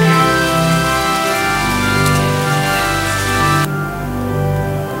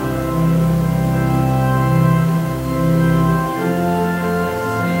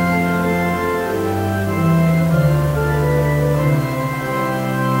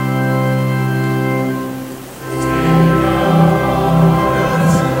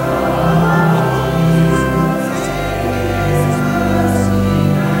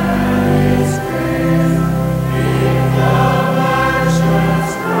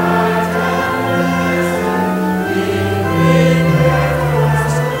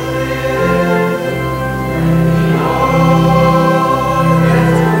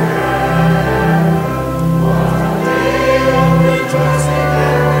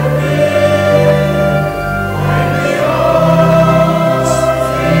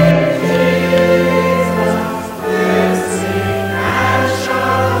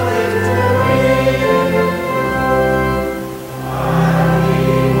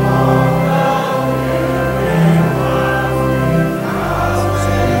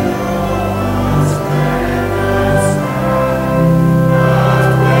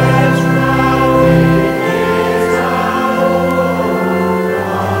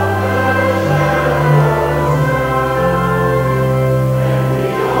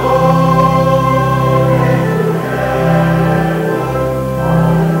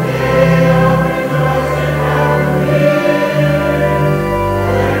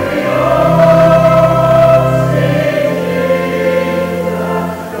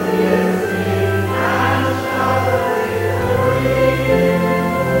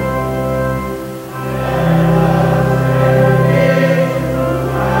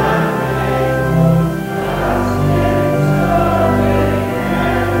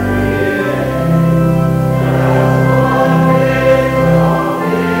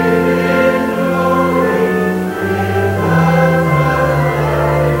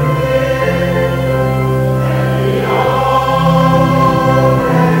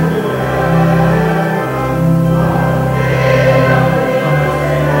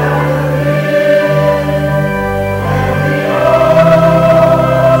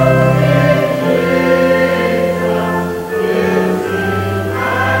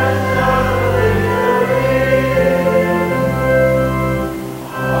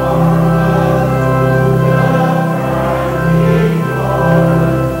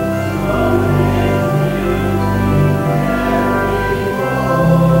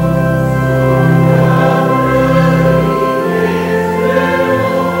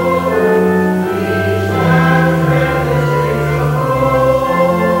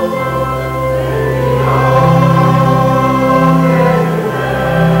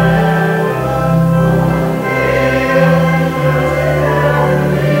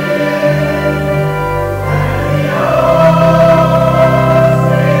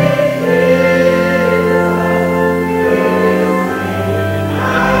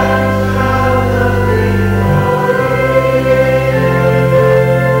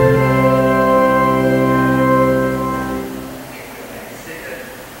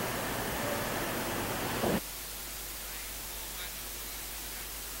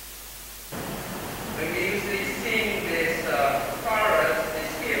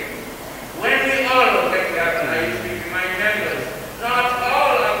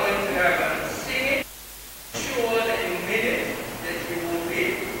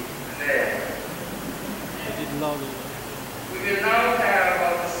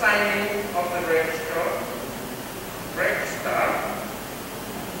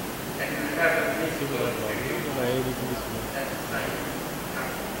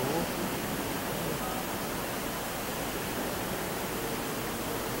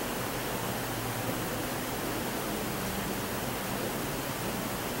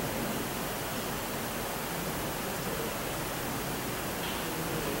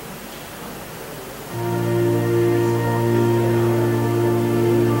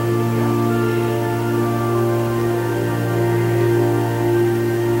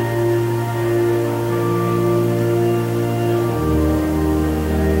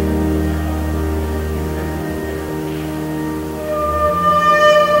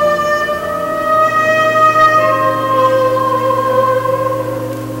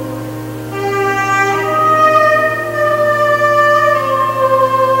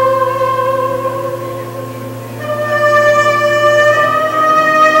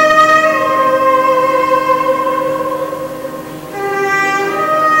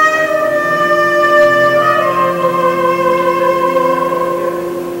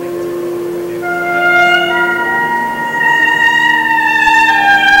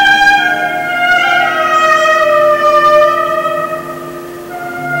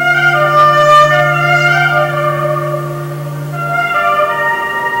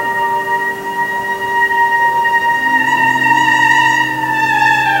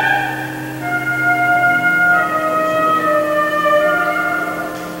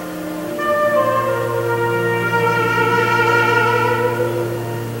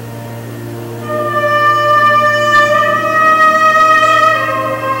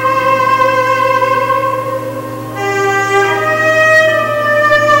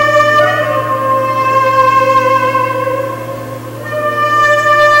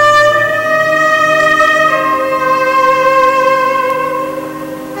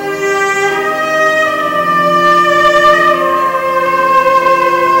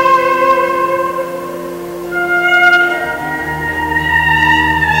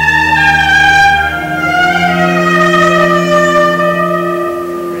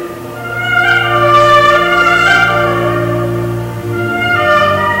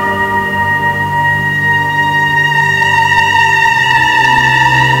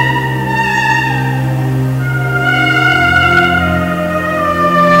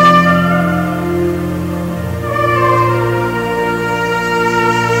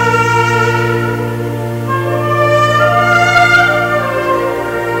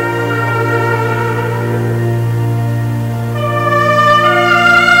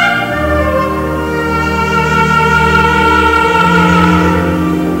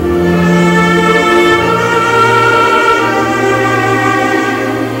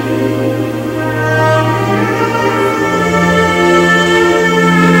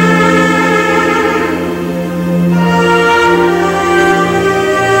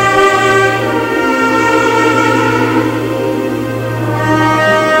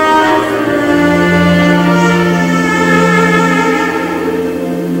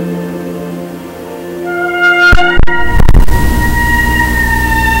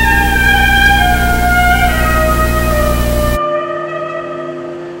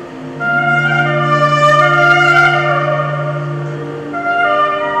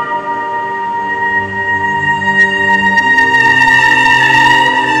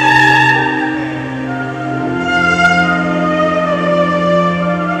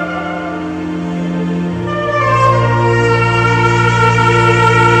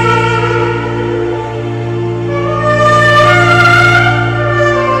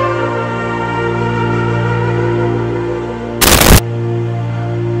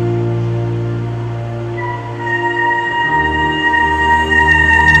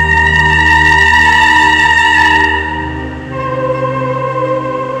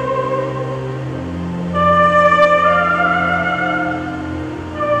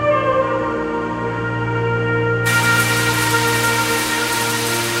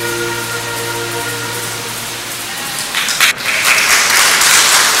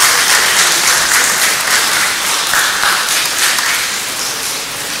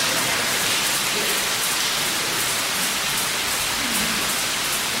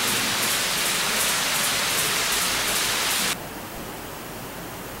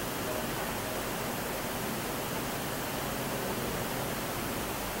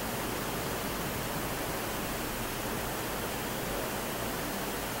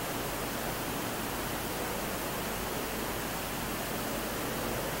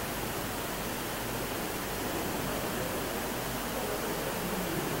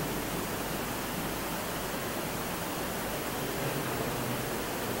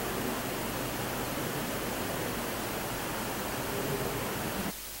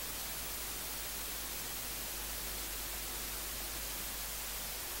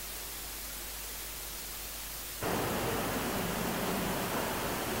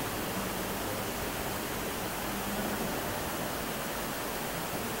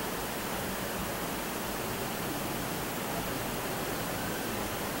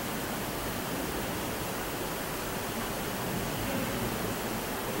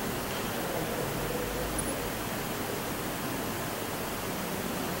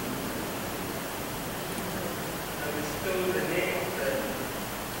told the name of the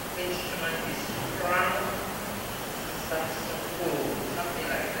instrument is saxophone, something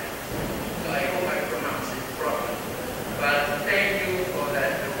like that. So I hope I pronounce it properly. But thank you for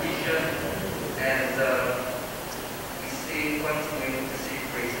that addition, and we stay continuing to sing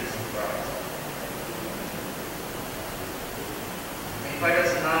praises to God. I invite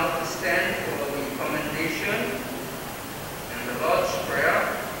us now to stand for the commendation and the Lord's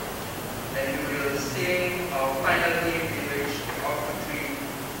Prayer. Then we will sing our final hymn in which the offertory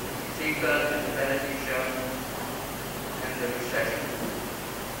is taken and the benediction and the reception.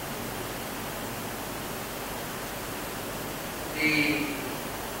 The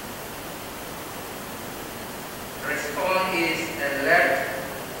response is, and let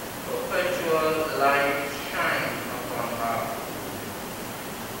perpetual light shine upon us.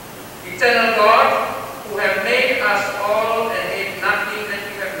 Eternal God, who have made us all and made nothing that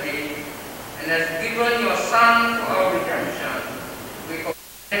you have made, and has given your Son for our redemption, we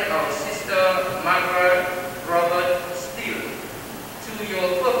commend our sister Margaret Robert Steele to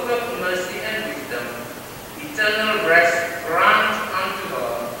your perfect mercy and wisdom. Eternal rest grant unto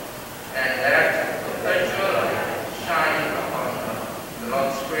her, and let perpetual light shine upon her. The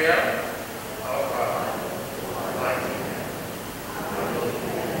Lord's Prayer. Our God, Almighty, hallowed be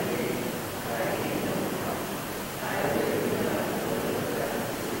thy name.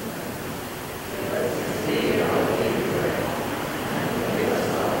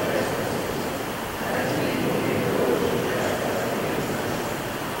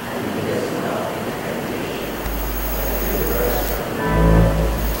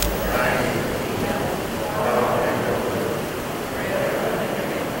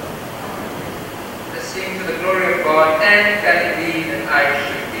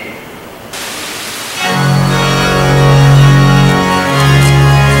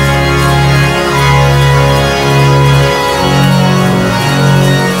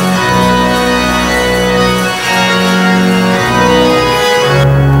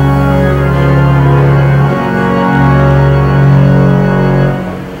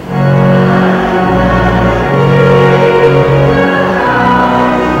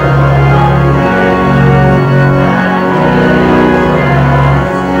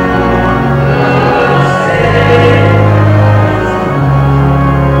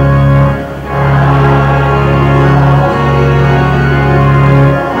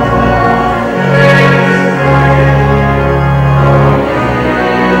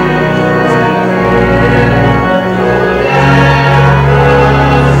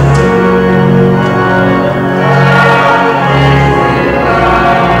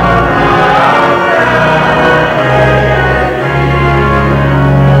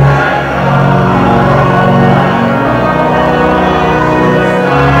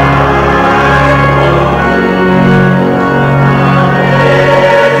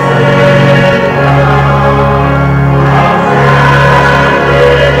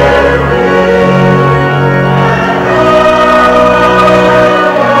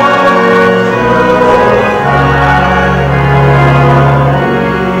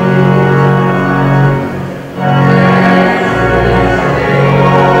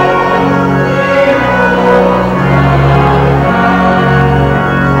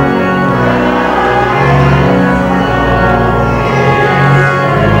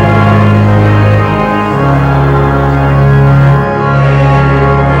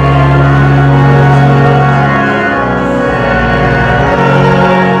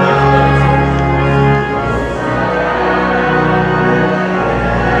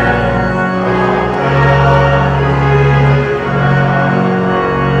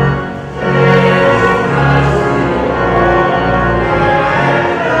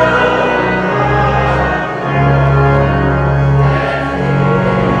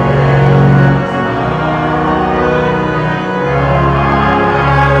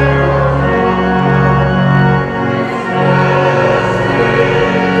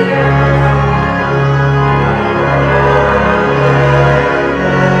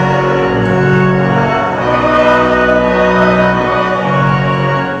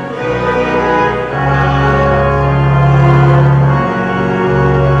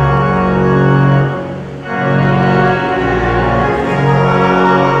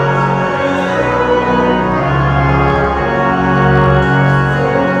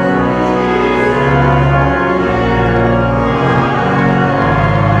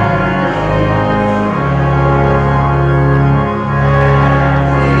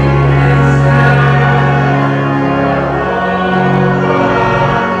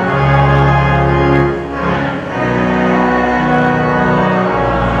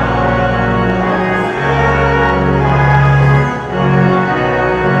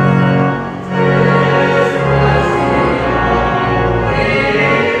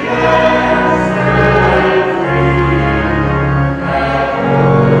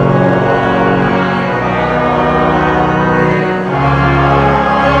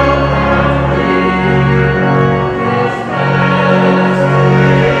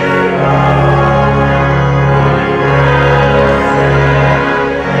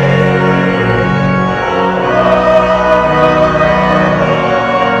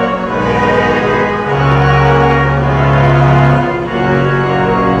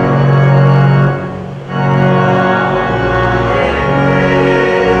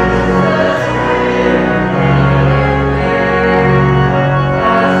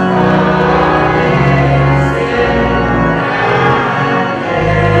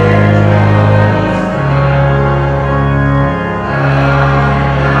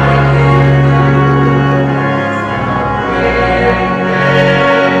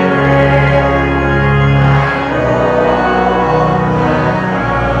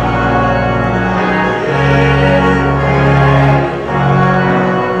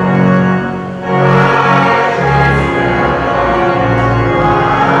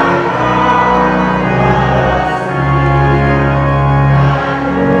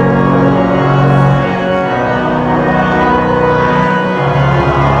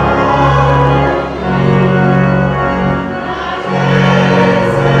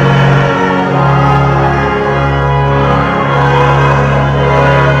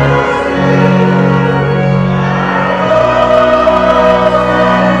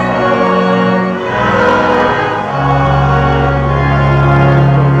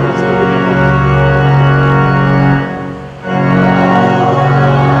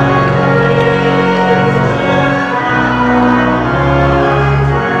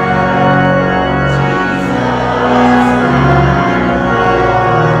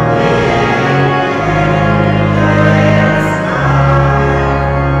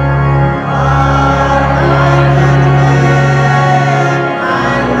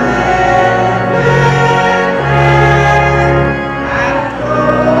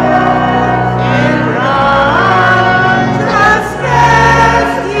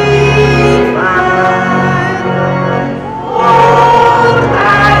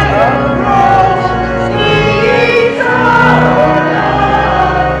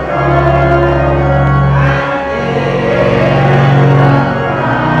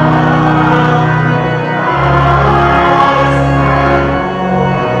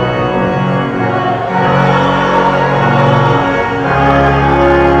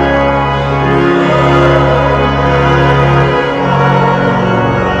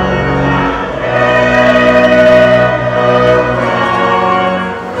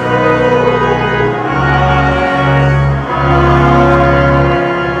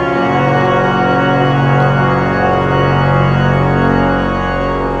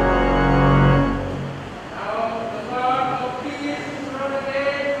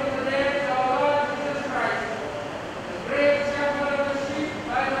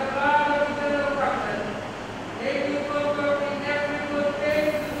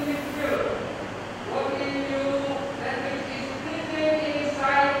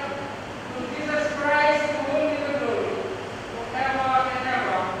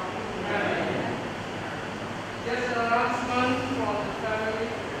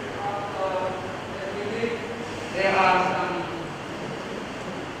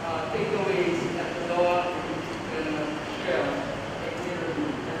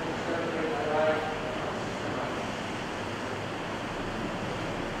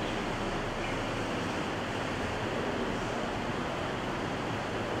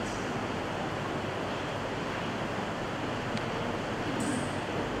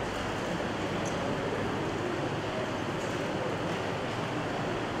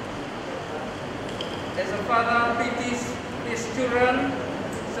 As a father pities his children,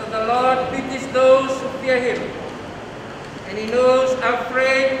 so the Lord pities those who fear him. And he knows our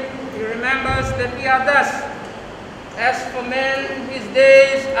frame, he remembers that we are dust. As for men, his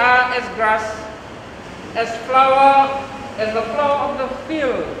days are as grass, as the flower of the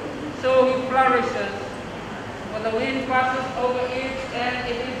field, so he flourishes. For the wind passes over it, and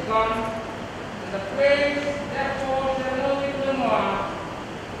it is gone. And the place, therefore, shall know it no more.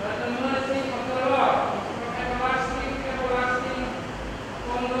 But the mercy of the Lord from everlasting to everlasting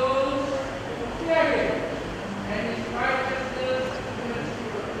upon those who fear him, and his righteousness to his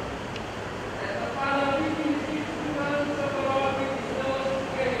children. As the Father pities his children, so the Lord pities those who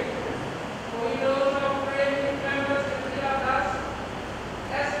fear him. For he knows our frame, he remembers that we are dust.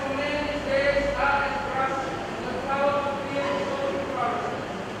 As for men, his days are as grass, and the flower of the field, so he flourishes.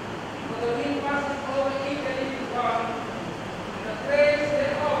 For the wind passes over it, and it is gone. And the praise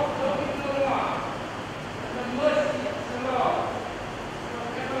thereof know it no more. And the mercy of the Lord from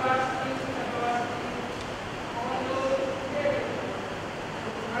everlasting to everlasting upon those who fear him.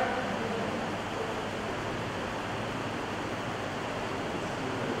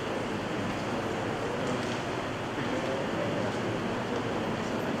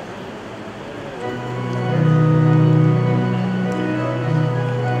 Thank you.